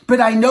 but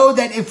I know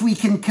that if we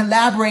can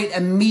collaborate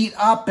and meet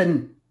up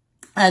and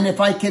if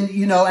I can,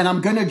 you know, and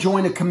I'm going to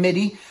join a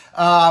committee.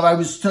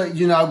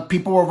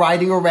 People were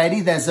writing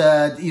already. There's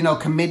a,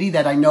 committee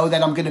that I know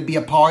that I'm going to be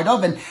a part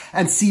of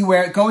and see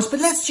where it goes.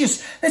 But let's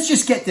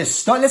just get this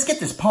started. Let's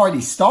get this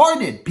party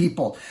started,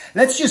 people.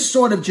 Let's just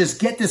sort of just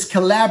get this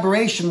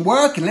collaboration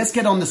working. Let's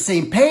get on the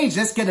same page.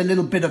 Let's get a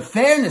little bit of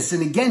fairness.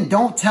 And again,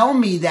 don't tell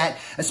me that,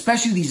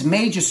 especially these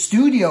major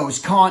studios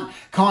can't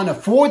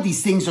afford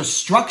these things or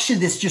structure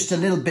this just a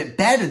little bit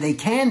better. They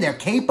can. They're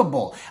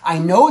capable. I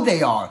know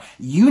they are.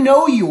 You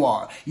know you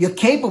are. You're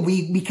capable.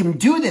 We can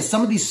do this.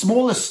 Some of these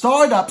smaller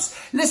startups.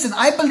 Listen,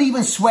 I believe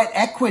in sweat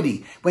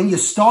equity. When you're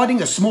starting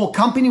a small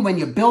company, when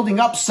you're building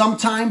up,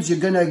 sometimes you're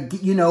going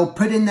to,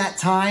 put in that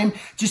time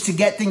just to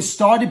get things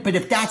started. But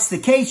if that's the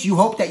case, you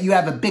hope that you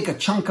have a bigger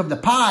chunk of the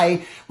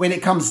pie when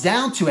it comes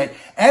down to it.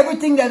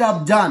 Everything that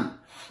I've done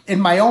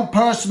in my own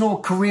personal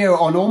career,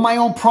 on all my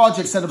own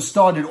projects that I've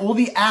started, all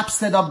the apps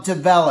that I've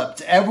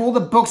developed, all the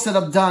books that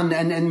I've done,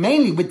 and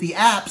mainly with the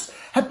apps,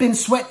 have been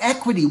sweat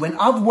equity. When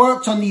I've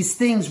worked on these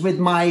things with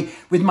my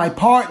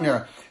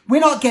partner, we're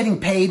not getting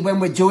paid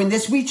when we're doing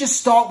this. We just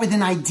start with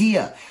an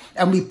idea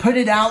and we put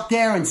it out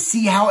there and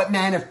see how it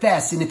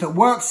manifests. And if it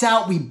works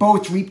out, we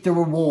both reap the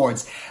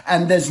rewards.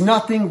 And there's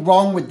nothing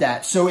wrong with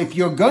that. So if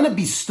you're going to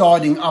be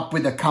starting up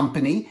with a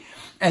company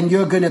and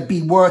you're going to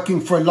be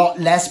working for a lot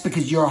less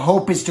because your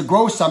hope is to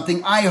grow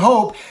something, I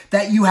hope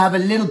that you have a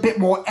little bit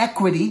more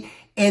equity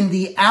in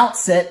the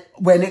outset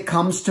when it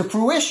comes to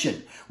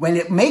fruition. When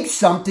it makes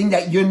something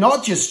that you're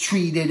not just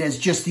treated as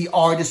just the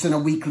artist on a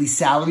weekly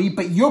salary,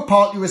 but you're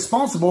partly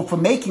responsible for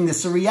making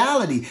this a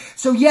reality.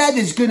 So yeah,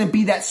 there's going to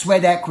be that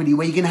sweat equity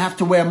where you're going to have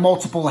to wear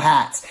multiple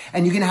hats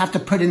and you're going to have to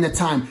put in the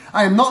time.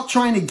 I am not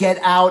trying to get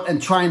out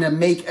and trying to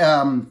make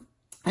an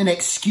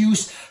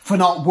excuse for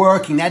not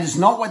working. That is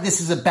not what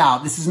this is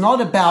about. This is not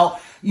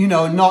about,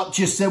 not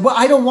just say, well,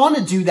 I don't want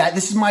to do that.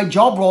 This is my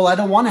job role. I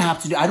don't want to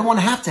have to do. I don't want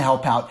to have to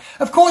help out.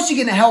 Of course, you're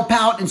going to help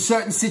out in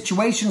certain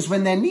situations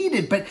when they're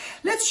needed, but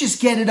let's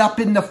just get it up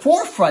in the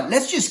forefront.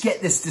 Let's just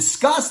get this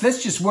discussed.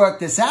 Let's just work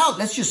this out.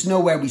 Let's just know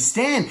where we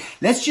stand.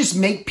 Let's just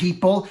make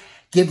people,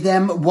 give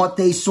them what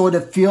they sort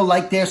of feel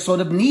like they're sort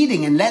of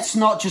needing. And let's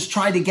not just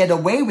try to get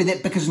away with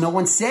it because no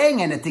one's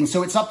saying anything.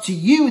 So it's up to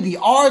you, the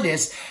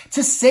artist,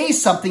 to say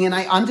something. And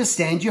I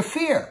understand your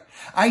fear.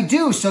 I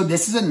do. So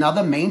this is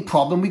another main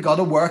problem we got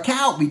to work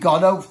out. We got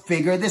to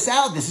figure this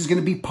out. This is going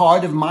to be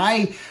part of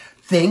my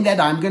thing that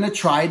I'm going to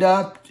try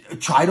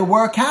to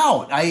work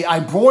out. I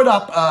brought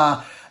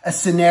up a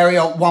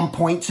scenario at one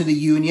point to the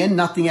union.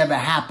 Nothing ever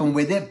happened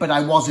with it, but I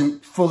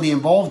wasn't fully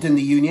involved in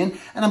the union,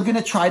 and I'm going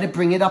to try to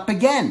bring it up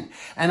again.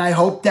 And I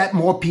hope that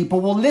more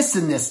people will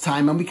listen this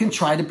time and we can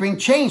try to bring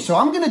change. So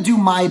I'm going to do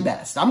my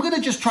best. I'm going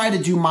to just try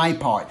to do my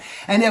part.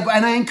 And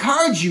I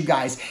encourage you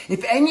guys,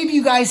 if any of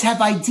you guys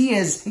have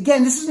ideas,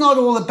 again, this is not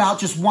all about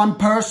just one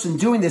person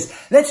doing this.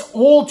 Let's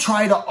all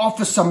try to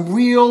offer some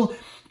real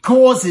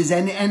causes.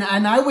 And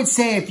I would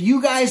say if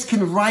you guys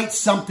can write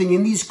something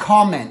in these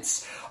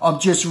comments of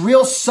just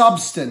real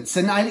substance.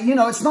 And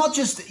it's not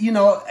just,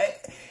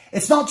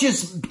 it's not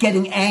just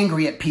getting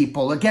angry at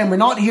people. Again, we're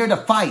not here to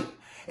fight.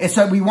 It's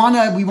that we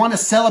want to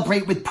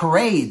celebrate with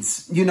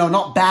parades,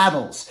 not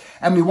battles.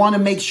 And we want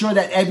to make sure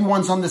that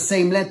everyone's on the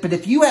same length. But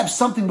if you have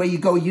something where you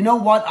go, you know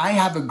what? I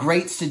have a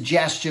great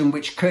suggestion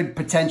which could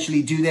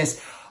potentially do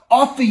this.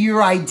 Offer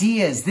your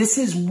ideas. This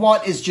is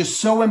what is just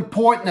so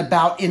important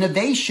about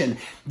innovation.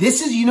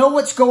 This is,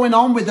 what's going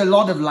on with a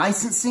lot of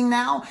licensing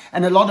now,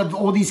 and a lot of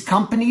all these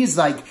companies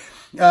like,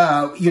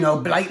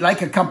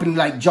 like a company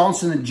like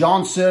Johnson &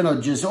 Johnson,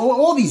 or just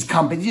all these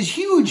companies, these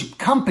huge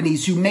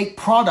companies who make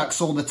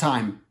products all the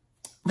time.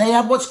 They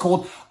have what's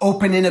called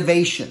open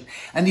innovation.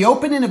 And the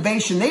open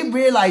innovation, they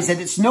realize that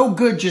it's no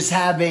good just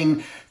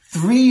having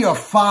 3 or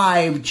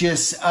 5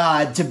 just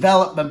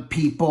development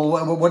people.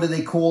 What do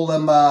they call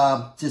them?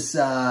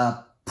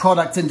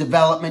 Product and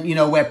development,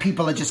 where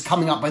people are just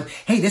coming up with,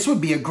 hey, this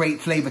would be a great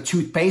flavor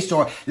toothpaste,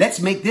 or let's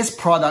make this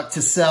product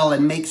to sell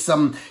and make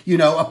some,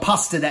 a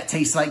pasta that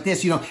tastes like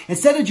this.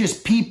 Instead of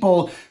just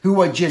people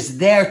who are just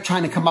there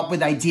trying to come up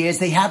with ideas,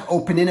 they have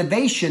open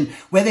innovation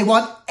where they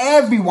want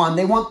everyone.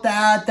 They want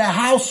the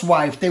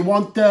housewife. They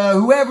want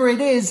whoever it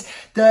is,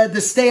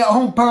 the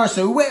stay-at-home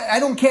person. I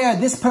don't care,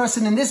 this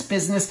person in this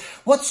business.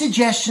 What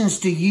suggestions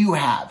do you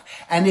have?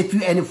 And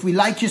if we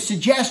like your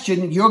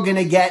suggestion, you're going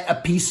to get a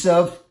piece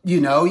of,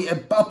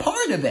 a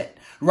part of it,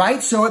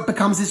 right? So it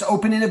becomes this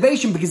open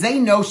innovation because they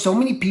know so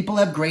many people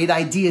have great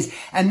ideas,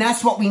 and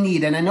that's what we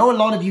need. And I know a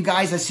lot of you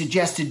guys have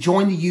suggested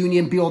join the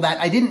union, be all that.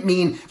 I didn't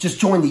mean just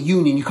join the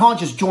union. You can't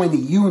just join the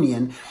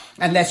union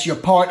unless you're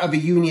part of a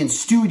union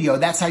studio.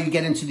 That's how you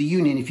get into the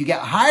union. If you get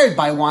hired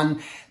by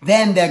one,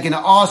 then they're going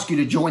to ask you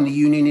to join the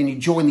union, and you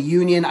join the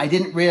union. I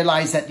didn't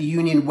realize that the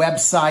union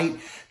website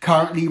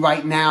currently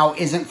right now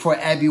isn't for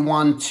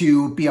everyone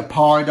to be a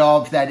part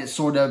of, that it's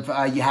sort of,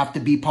 you have to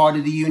be part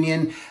of the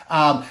union.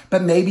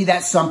 But maybe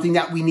that's something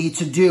that we need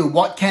to do.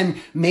 What can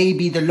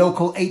maybe the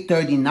local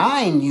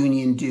 839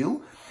 union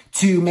do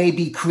to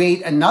maybe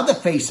create another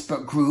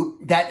Facebook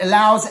group that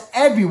allows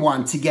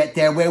everyone to get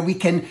there, where we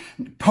can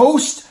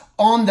post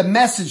on the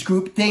message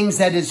group things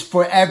that is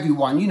for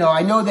everyone.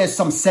 I know there's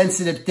some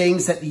sensitive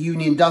things that the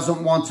union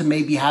doesn't want to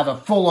maybe have a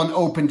full-on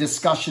open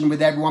discussion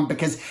with everyone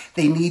because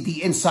they need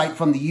the insight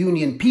from the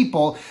union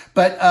people,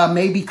 but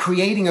maybe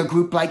creating a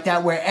group like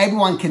that where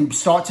everyone can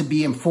start to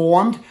be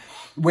informed,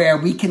 where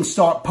we can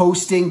start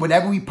posting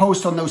whatever we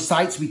post on those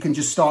sites. We can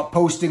just start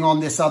posting on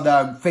this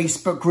other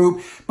Facebook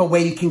group, but where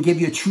you can give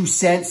you a true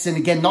sense. And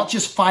again, not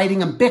just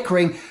fighting and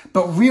bickering,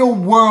 but real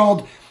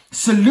world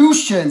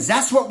solutions.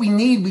 That's what we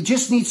need. We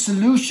just need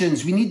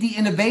solutions. We need the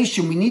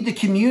innovation. We need the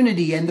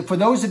community. And for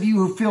those of you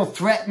who feel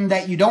threatened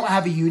that you don't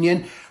have a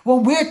union, well,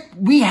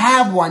 we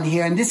have one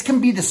here, and this can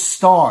be the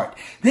start.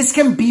 This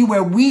can be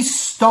where we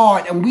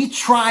start, and we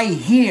try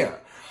here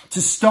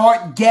to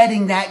start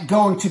getting that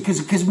going to,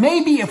 because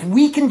maybe if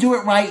we can do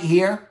it right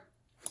here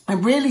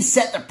and really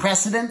set the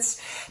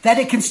precedents, that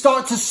it can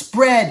start to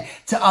spread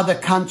to other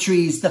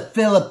countries, the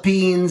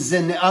Philippines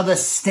and other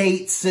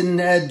states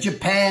and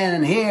Japan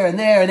and here and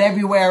there and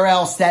everywhere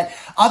else, that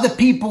other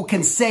people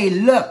can say,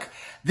 look,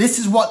 this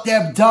is what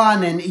they've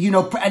done, and,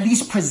 at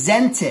least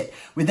present it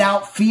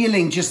without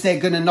feeling just they're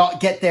going to not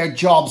get their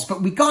jobs.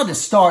 But we got to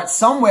start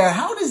somewhere.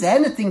 How does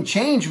anything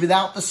change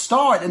without the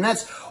start? And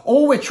that's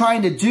all we're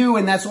trying to do,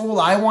 and that's all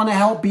I want to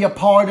help be a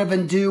part of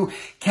and do.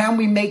 Can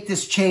we make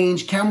this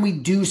change? Can we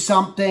do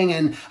something?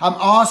 And I'm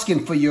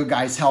asking for your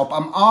guys' help.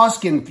 I'm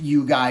asking for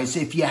you guys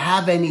if you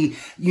have any,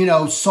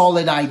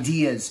 solid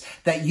ideas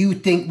that you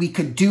think we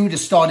could do to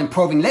start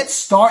improving. Let's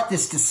start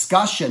this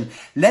discussion.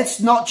 Let's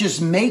not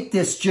just make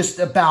this just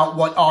about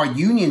what our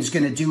union's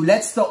going to do.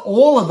 Let's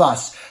all of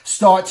us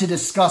start to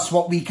discuss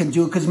what we can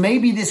do, because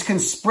maybe this can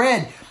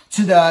spread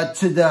to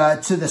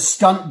the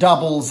stunt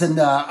doubles and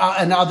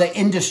other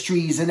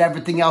industries and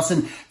everything else.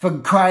 And for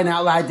crying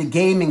out loud, the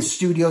gaming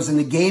studios and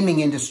the gaming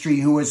industry,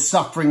 who is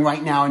suffering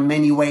right now in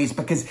many ways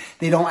because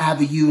they don't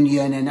have a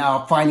union and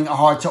are finding it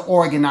hard to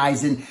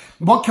organize. And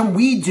what can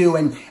we do?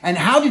 And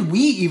how did we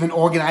even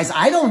organize?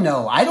 I don't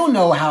know. I don't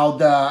know how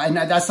and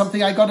that's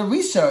something I got to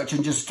research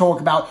and just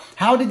talk about.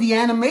 How did the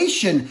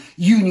animation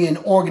union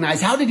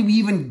organize? How did we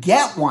even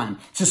get one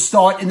to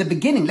start in the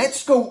beginning?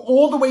 Let's go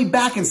all the way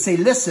back and say,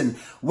 listen,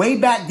 way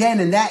back then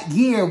in that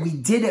year, we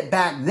did it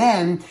back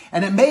then.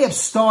 And it may have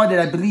started,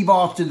 I believe,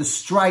 after the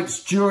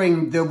strikes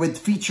with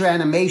feature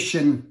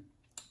animation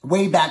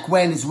way back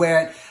when is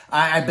where it,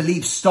 I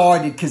believe,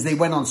 started, because they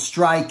went on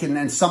strike and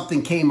then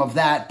something came of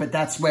that. But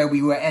that's where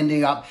we were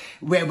ending up,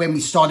 when we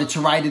started to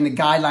write in the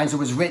guidelines, it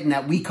was written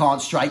that we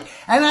can't strike.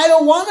 And I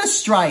don't want to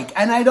strike.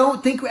 And I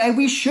don't think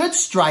we should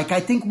strike.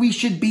 I think we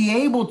should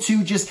be able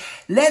to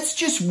let's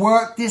just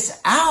work this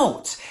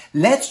out.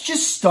 Let's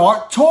just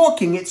start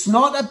talking. It's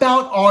not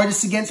about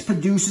artists against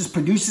producers,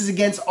 producers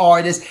against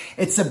artists.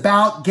 It's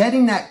about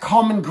getting that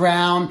common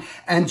ground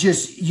and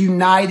just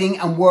uniting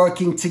and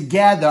working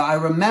together. I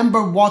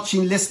remember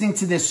listening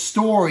to this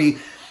story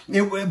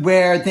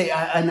where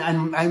and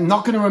I'm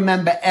not going to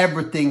remember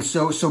everything,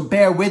 so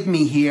bear with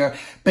me here,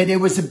 but it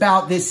was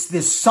about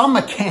this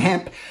summer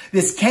camp,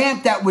 this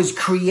camp that was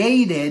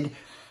created,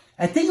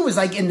 I think it was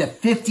like in the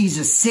 50s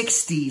or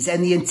 60s.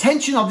 And the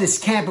intention of this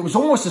camp, it was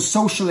almost a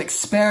social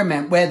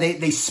experiment where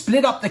they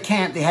split up the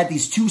camp. They had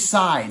these two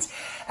sides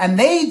and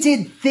they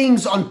did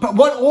things on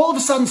what all of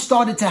a sudden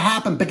started to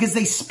happen because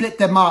they split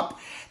them up.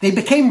 They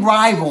became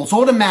rivals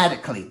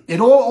automatically. It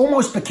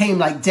almost became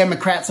like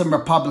Democrats and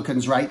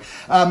Republicans, right?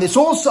 It's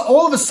also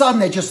all of a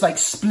sudden they're just like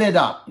split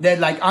up. They're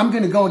like, I'm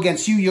going to go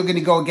against you. You're going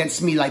to go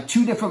against me, like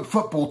two different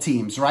football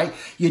teams, right?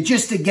 You're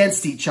just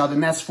against each other.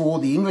 And that's for all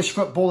the English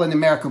football and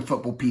American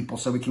football people.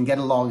 So we can get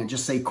along and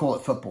just call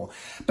it football.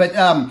 But,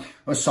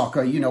 or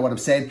soccer, you know what I'm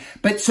saying.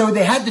 But so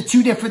they had the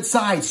two different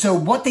sides. So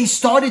what they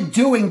started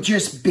doing,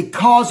 just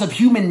because of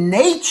human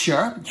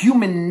nature,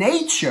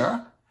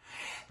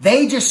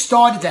 they just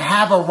started to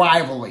have a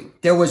rivalry.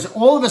 There was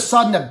all of a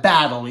sudden a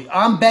battle.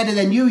 I'm better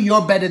than you.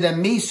 You're better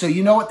than me. So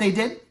you know what they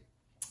did?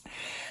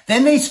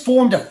 Then they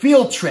formed a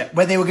field trip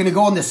where they were going to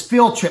go on this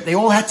field trip. They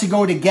all had to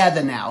go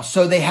together now.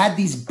 So they had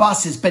these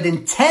buses, but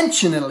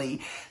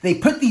intentionally they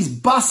put these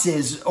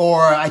buses,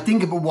 or I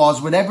think it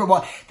was, whatever it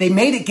was, they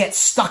made it get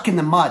stuck in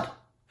the mud.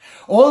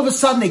 All of a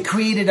sudden, they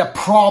created a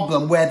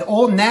problem where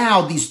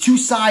now these two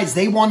sides,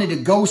 they wanted to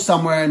go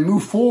somewhere and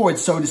move forward,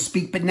 so to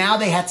speak, but now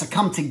they had to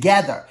come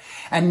together.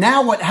 And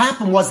now what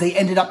happened was they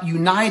ended up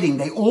uniting.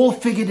 They all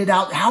figured it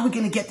out. How are we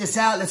going to get this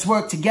out? Let's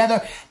work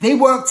together. They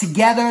worked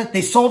together.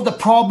 They solved the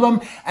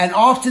problem. And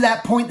after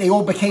that point, they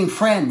all became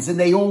friends and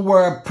they all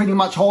were pretty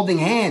much holding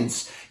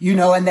hands, you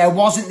know, and there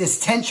wasn't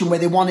this tension where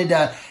they wanted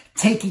to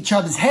take each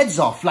other's heads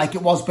off like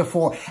it was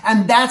before.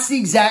 And that's the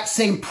exact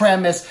same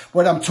premise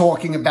what I'm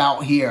talking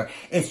about here.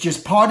 It's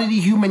just part of the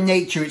human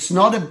nature. It's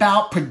not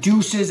about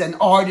producers and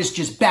artists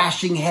just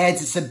bashing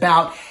heads. It's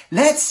about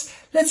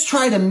let's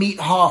try to meet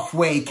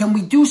halfway. Can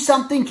we do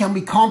something? Can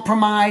we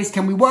compromise?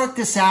 Can we work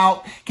this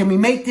out? Can we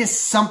make this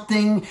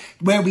something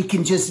where we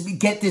can just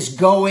get this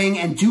going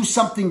and do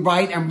something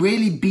right and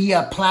really be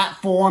a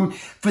platform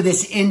for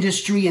this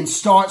industry and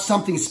start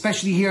something,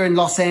 especially here in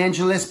Los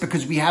Angeles,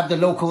 because we have the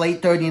local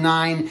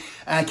 839.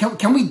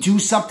 Can we do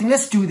something?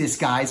 Let's do this,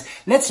 guys.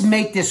 Let's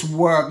make this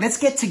work. Let's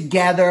get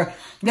together.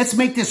 Let's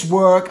make this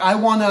work. I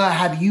want to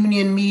have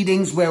union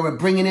meetings where we're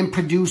bringing in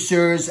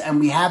producers and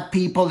we have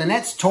people, and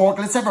let's talk.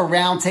 Let's have a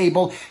round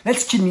table.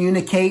 Let's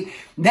communicate.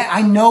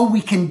 I know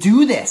we can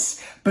do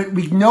this, but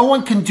no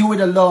one can do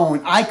it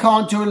alone. I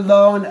can't do it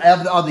alone.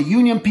 Other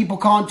union people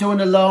can't do it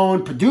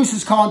alone.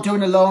 Producers can't do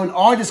it alone.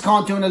 Artists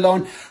can't do it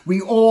alone. We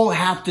all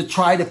have to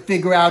try to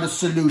figure out a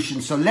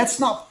solution. So let's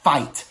not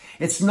fight.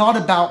 It's not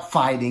about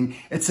fighting.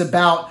 It's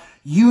about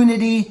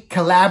unity,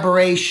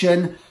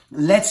 collaboration.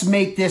 Let's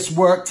make this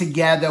work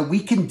together. We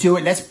can do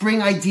it. Let's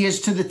bring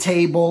ideas to the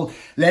table.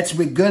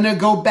 We're going to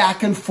go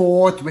back and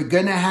forth. We're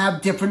going to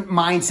have different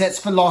mindsets,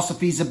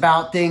 philosophies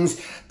about things.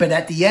 But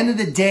at the end of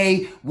the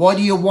day, what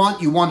do you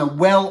want? You want a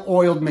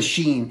well-oiled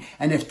machine.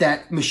 And if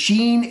that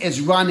machine is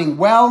running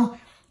well,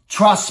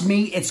 trust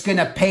me, it's going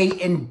to pay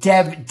in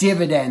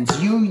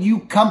dividends. You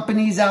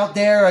companies out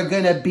there are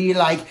going to be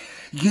like,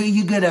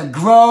 you're going to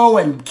grow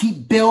and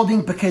keep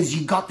building because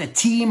you got the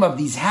team of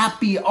these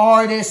happy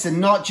artists and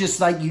not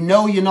just like, you're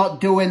not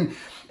doing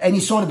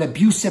any sort of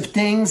abusive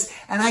things.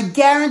 And I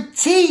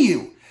guarantee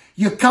you,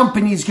 your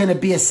company is going to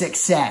be a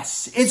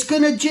success. It's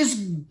going to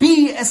just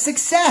be a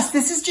success.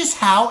 This is just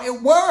how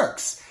it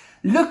works.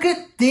 Look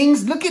at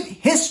things, look at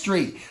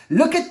history,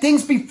 look at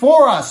things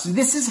before us.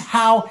 This is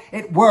how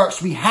it works.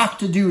 We have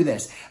to do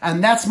this.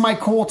 And that's my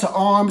call to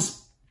arms.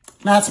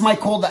 That's my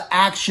call to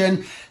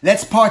action.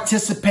 Let's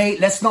participate.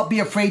 Let's not be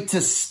afraid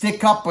to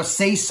stick up or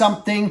say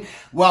something.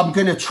 Well, I'm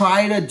going to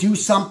try to do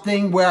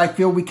something where I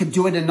feel we could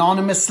do it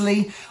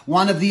anonymously.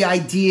 One of the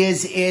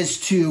ideas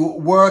is to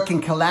work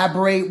and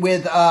collaborate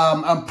with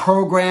a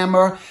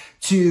programmer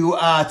to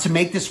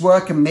make this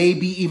work, and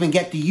maybe even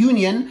get the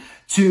union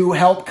to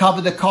help cover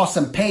the costs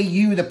and pay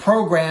you, the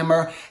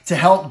programmer, to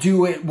help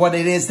do it, what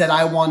it is that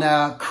I want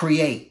to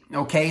create.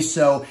 Okay,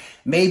 so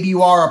maybe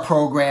you are a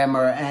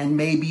programmer and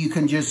maybe you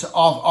can just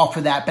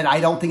offer that, but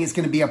I don't think it's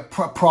going to be a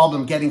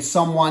problem getting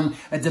someone,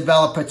 a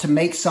developer, to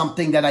make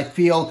something that I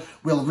feel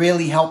will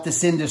really help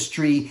this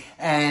industry.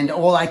 And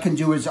all I can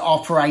do is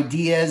offer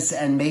ideas,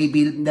 and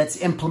maybe let's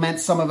implement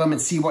some of them and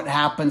see what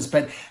happens.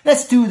 But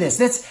let's do this.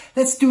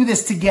 Let's do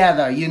this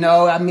together. You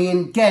know, I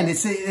mean, again,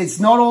 it's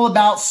not all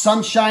about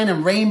sunshine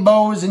and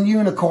rainbows and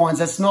unicorns.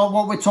 That's not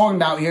what we're talking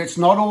about here. It's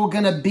not all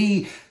going to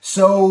be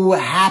so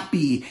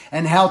happy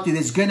and healthy.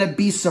 There's going to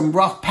be some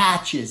rough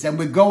patches, and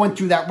we're going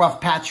through that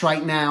rough patch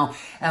right now.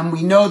 And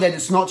we know that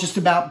it's not just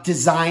about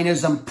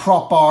designers and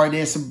prop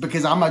artists,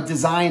 because I'm a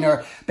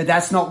designer, but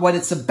that's not what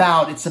it's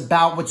about. It's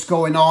about what's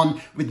going on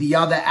with the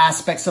other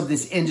aspects of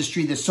this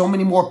industry. There's so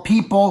many more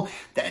people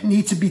that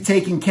need to be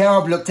taken care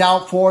of, looked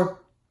out for.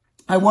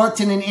 I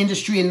worked in an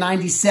industry in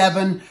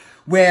 97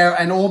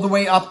 and all the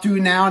way up through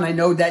now, and I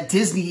know that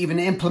Disney even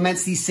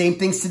implements these same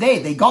things today.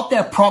 They got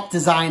their prop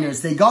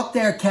designers, they got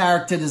their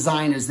character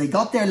designers, they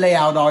got their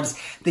layout artists.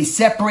 They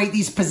separate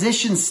these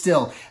positions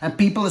still, and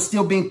people are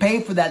still being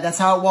paid for that. That's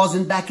how it was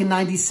back in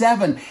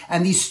 97.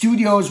 And these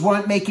studios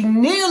weren't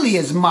making nearly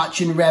as much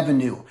in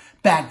revenue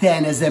back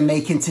then as they're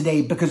making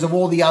today because of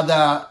all the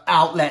other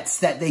outlets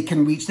that they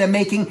can reach. They're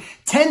making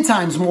 10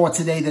 times more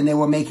today than they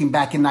were making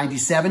back in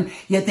 97,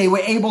 yet they were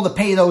able to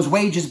pay those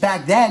wages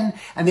back then,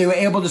 and they were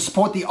able to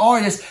support the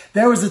artists.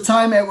 There was a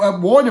time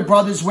at Warner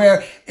Brothers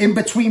where in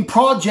between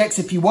projects,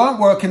 if you weren't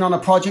working on a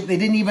project, they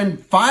didn't even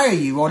fire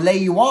you or lay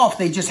you off.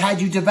 They just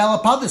had you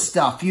develop other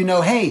stuff. You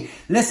know, hey,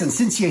 listen,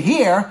 since you're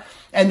here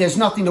and there's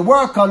nothing to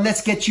work on,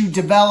 let's get you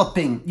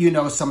developing, you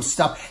know, some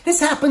stuff.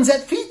 This happens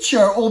at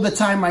feature all the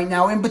time right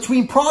now. In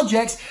between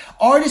projects,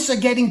 artists are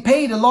getting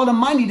paid a lot of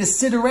money to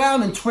sit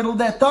around and twiddle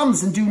their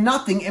thumbs and do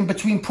nothing in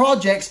between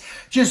projects,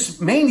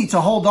 just mainly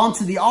to hold on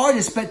to the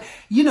artist. But,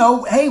 you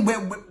know, hey,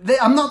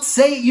 I'm not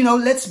saying, you know,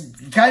 let's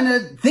kind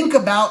of think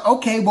about,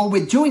 okay, well,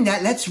 we're doing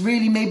that. Let's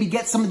really maybe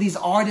get some of these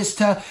artists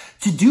to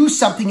do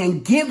something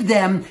and give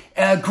them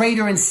a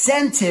greater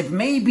incentive.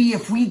 Maybe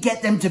if we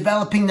get them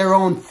developing their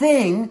own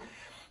thing,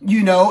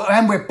 you know,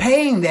 and we're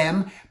paying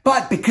them,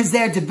 but because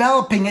they're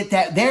developing it,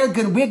 that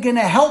we're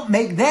gonna help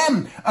make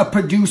them a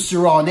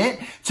producer on it,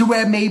 to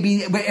where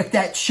maybe if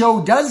that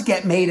show does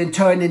get made and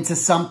turned into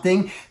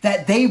something,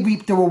 that they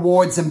reap the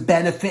rewards and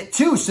benefit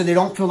too, so they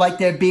don't feel like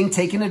they're being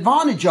taken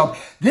advantage of.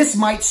 This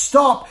might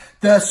stop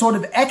the sort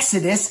of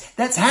exodus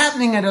that's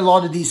happening at a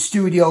lot of these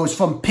studios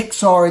from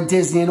Pixar and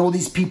Disney and all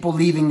these people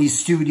leaving these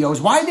studios.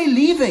 Why are they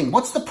leaving?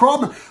 What's the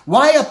problem?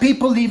 Why are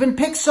people leaving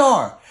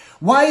Pixar?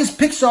 Why is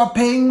Pixar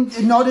paying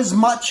not as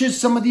much as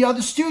some of the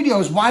other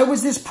studios? Why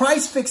was this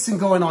price fixing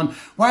going on?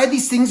 Why are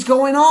these things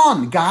going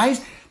on,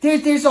 guys?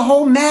 There's a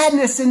whole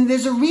madness, and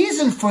there's a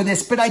reason for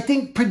this. But I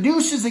think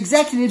producers,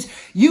 executives,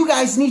 you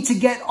guys need to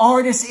get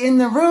artists in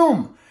the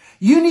room.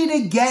 You need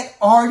to get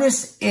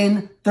artists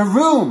in the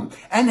room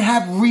and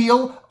have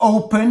real,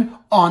 open,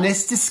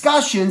 honest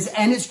discussions,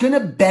 and it's going to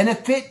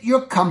benefit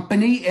your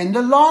company in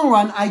the long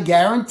run, I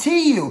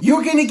guarantee you.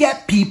 You're going to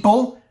get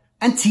people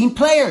and team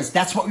players.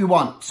 That's what we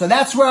want. So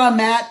that's where I'm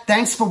at.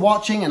 Thanks for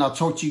watching, and I'll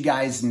talk to you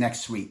guys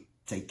next week.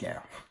 Take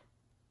care.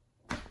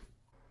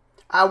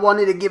 I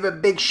wanted to give a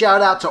big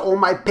shout out to all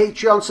my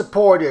Patreon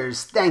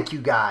supporters. Thank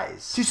you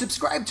guys. To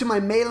subscribe to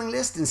my mailing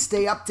list and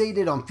stay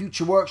updated on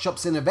future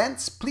workshops and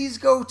events, please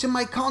go to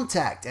my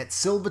contact at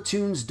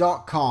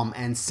silvertoons.com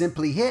and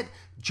simply hit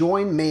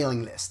join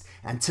mailing list.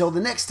 Until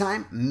the next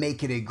time,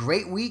 make it a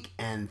great week,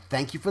 and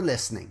thank you for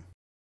listening.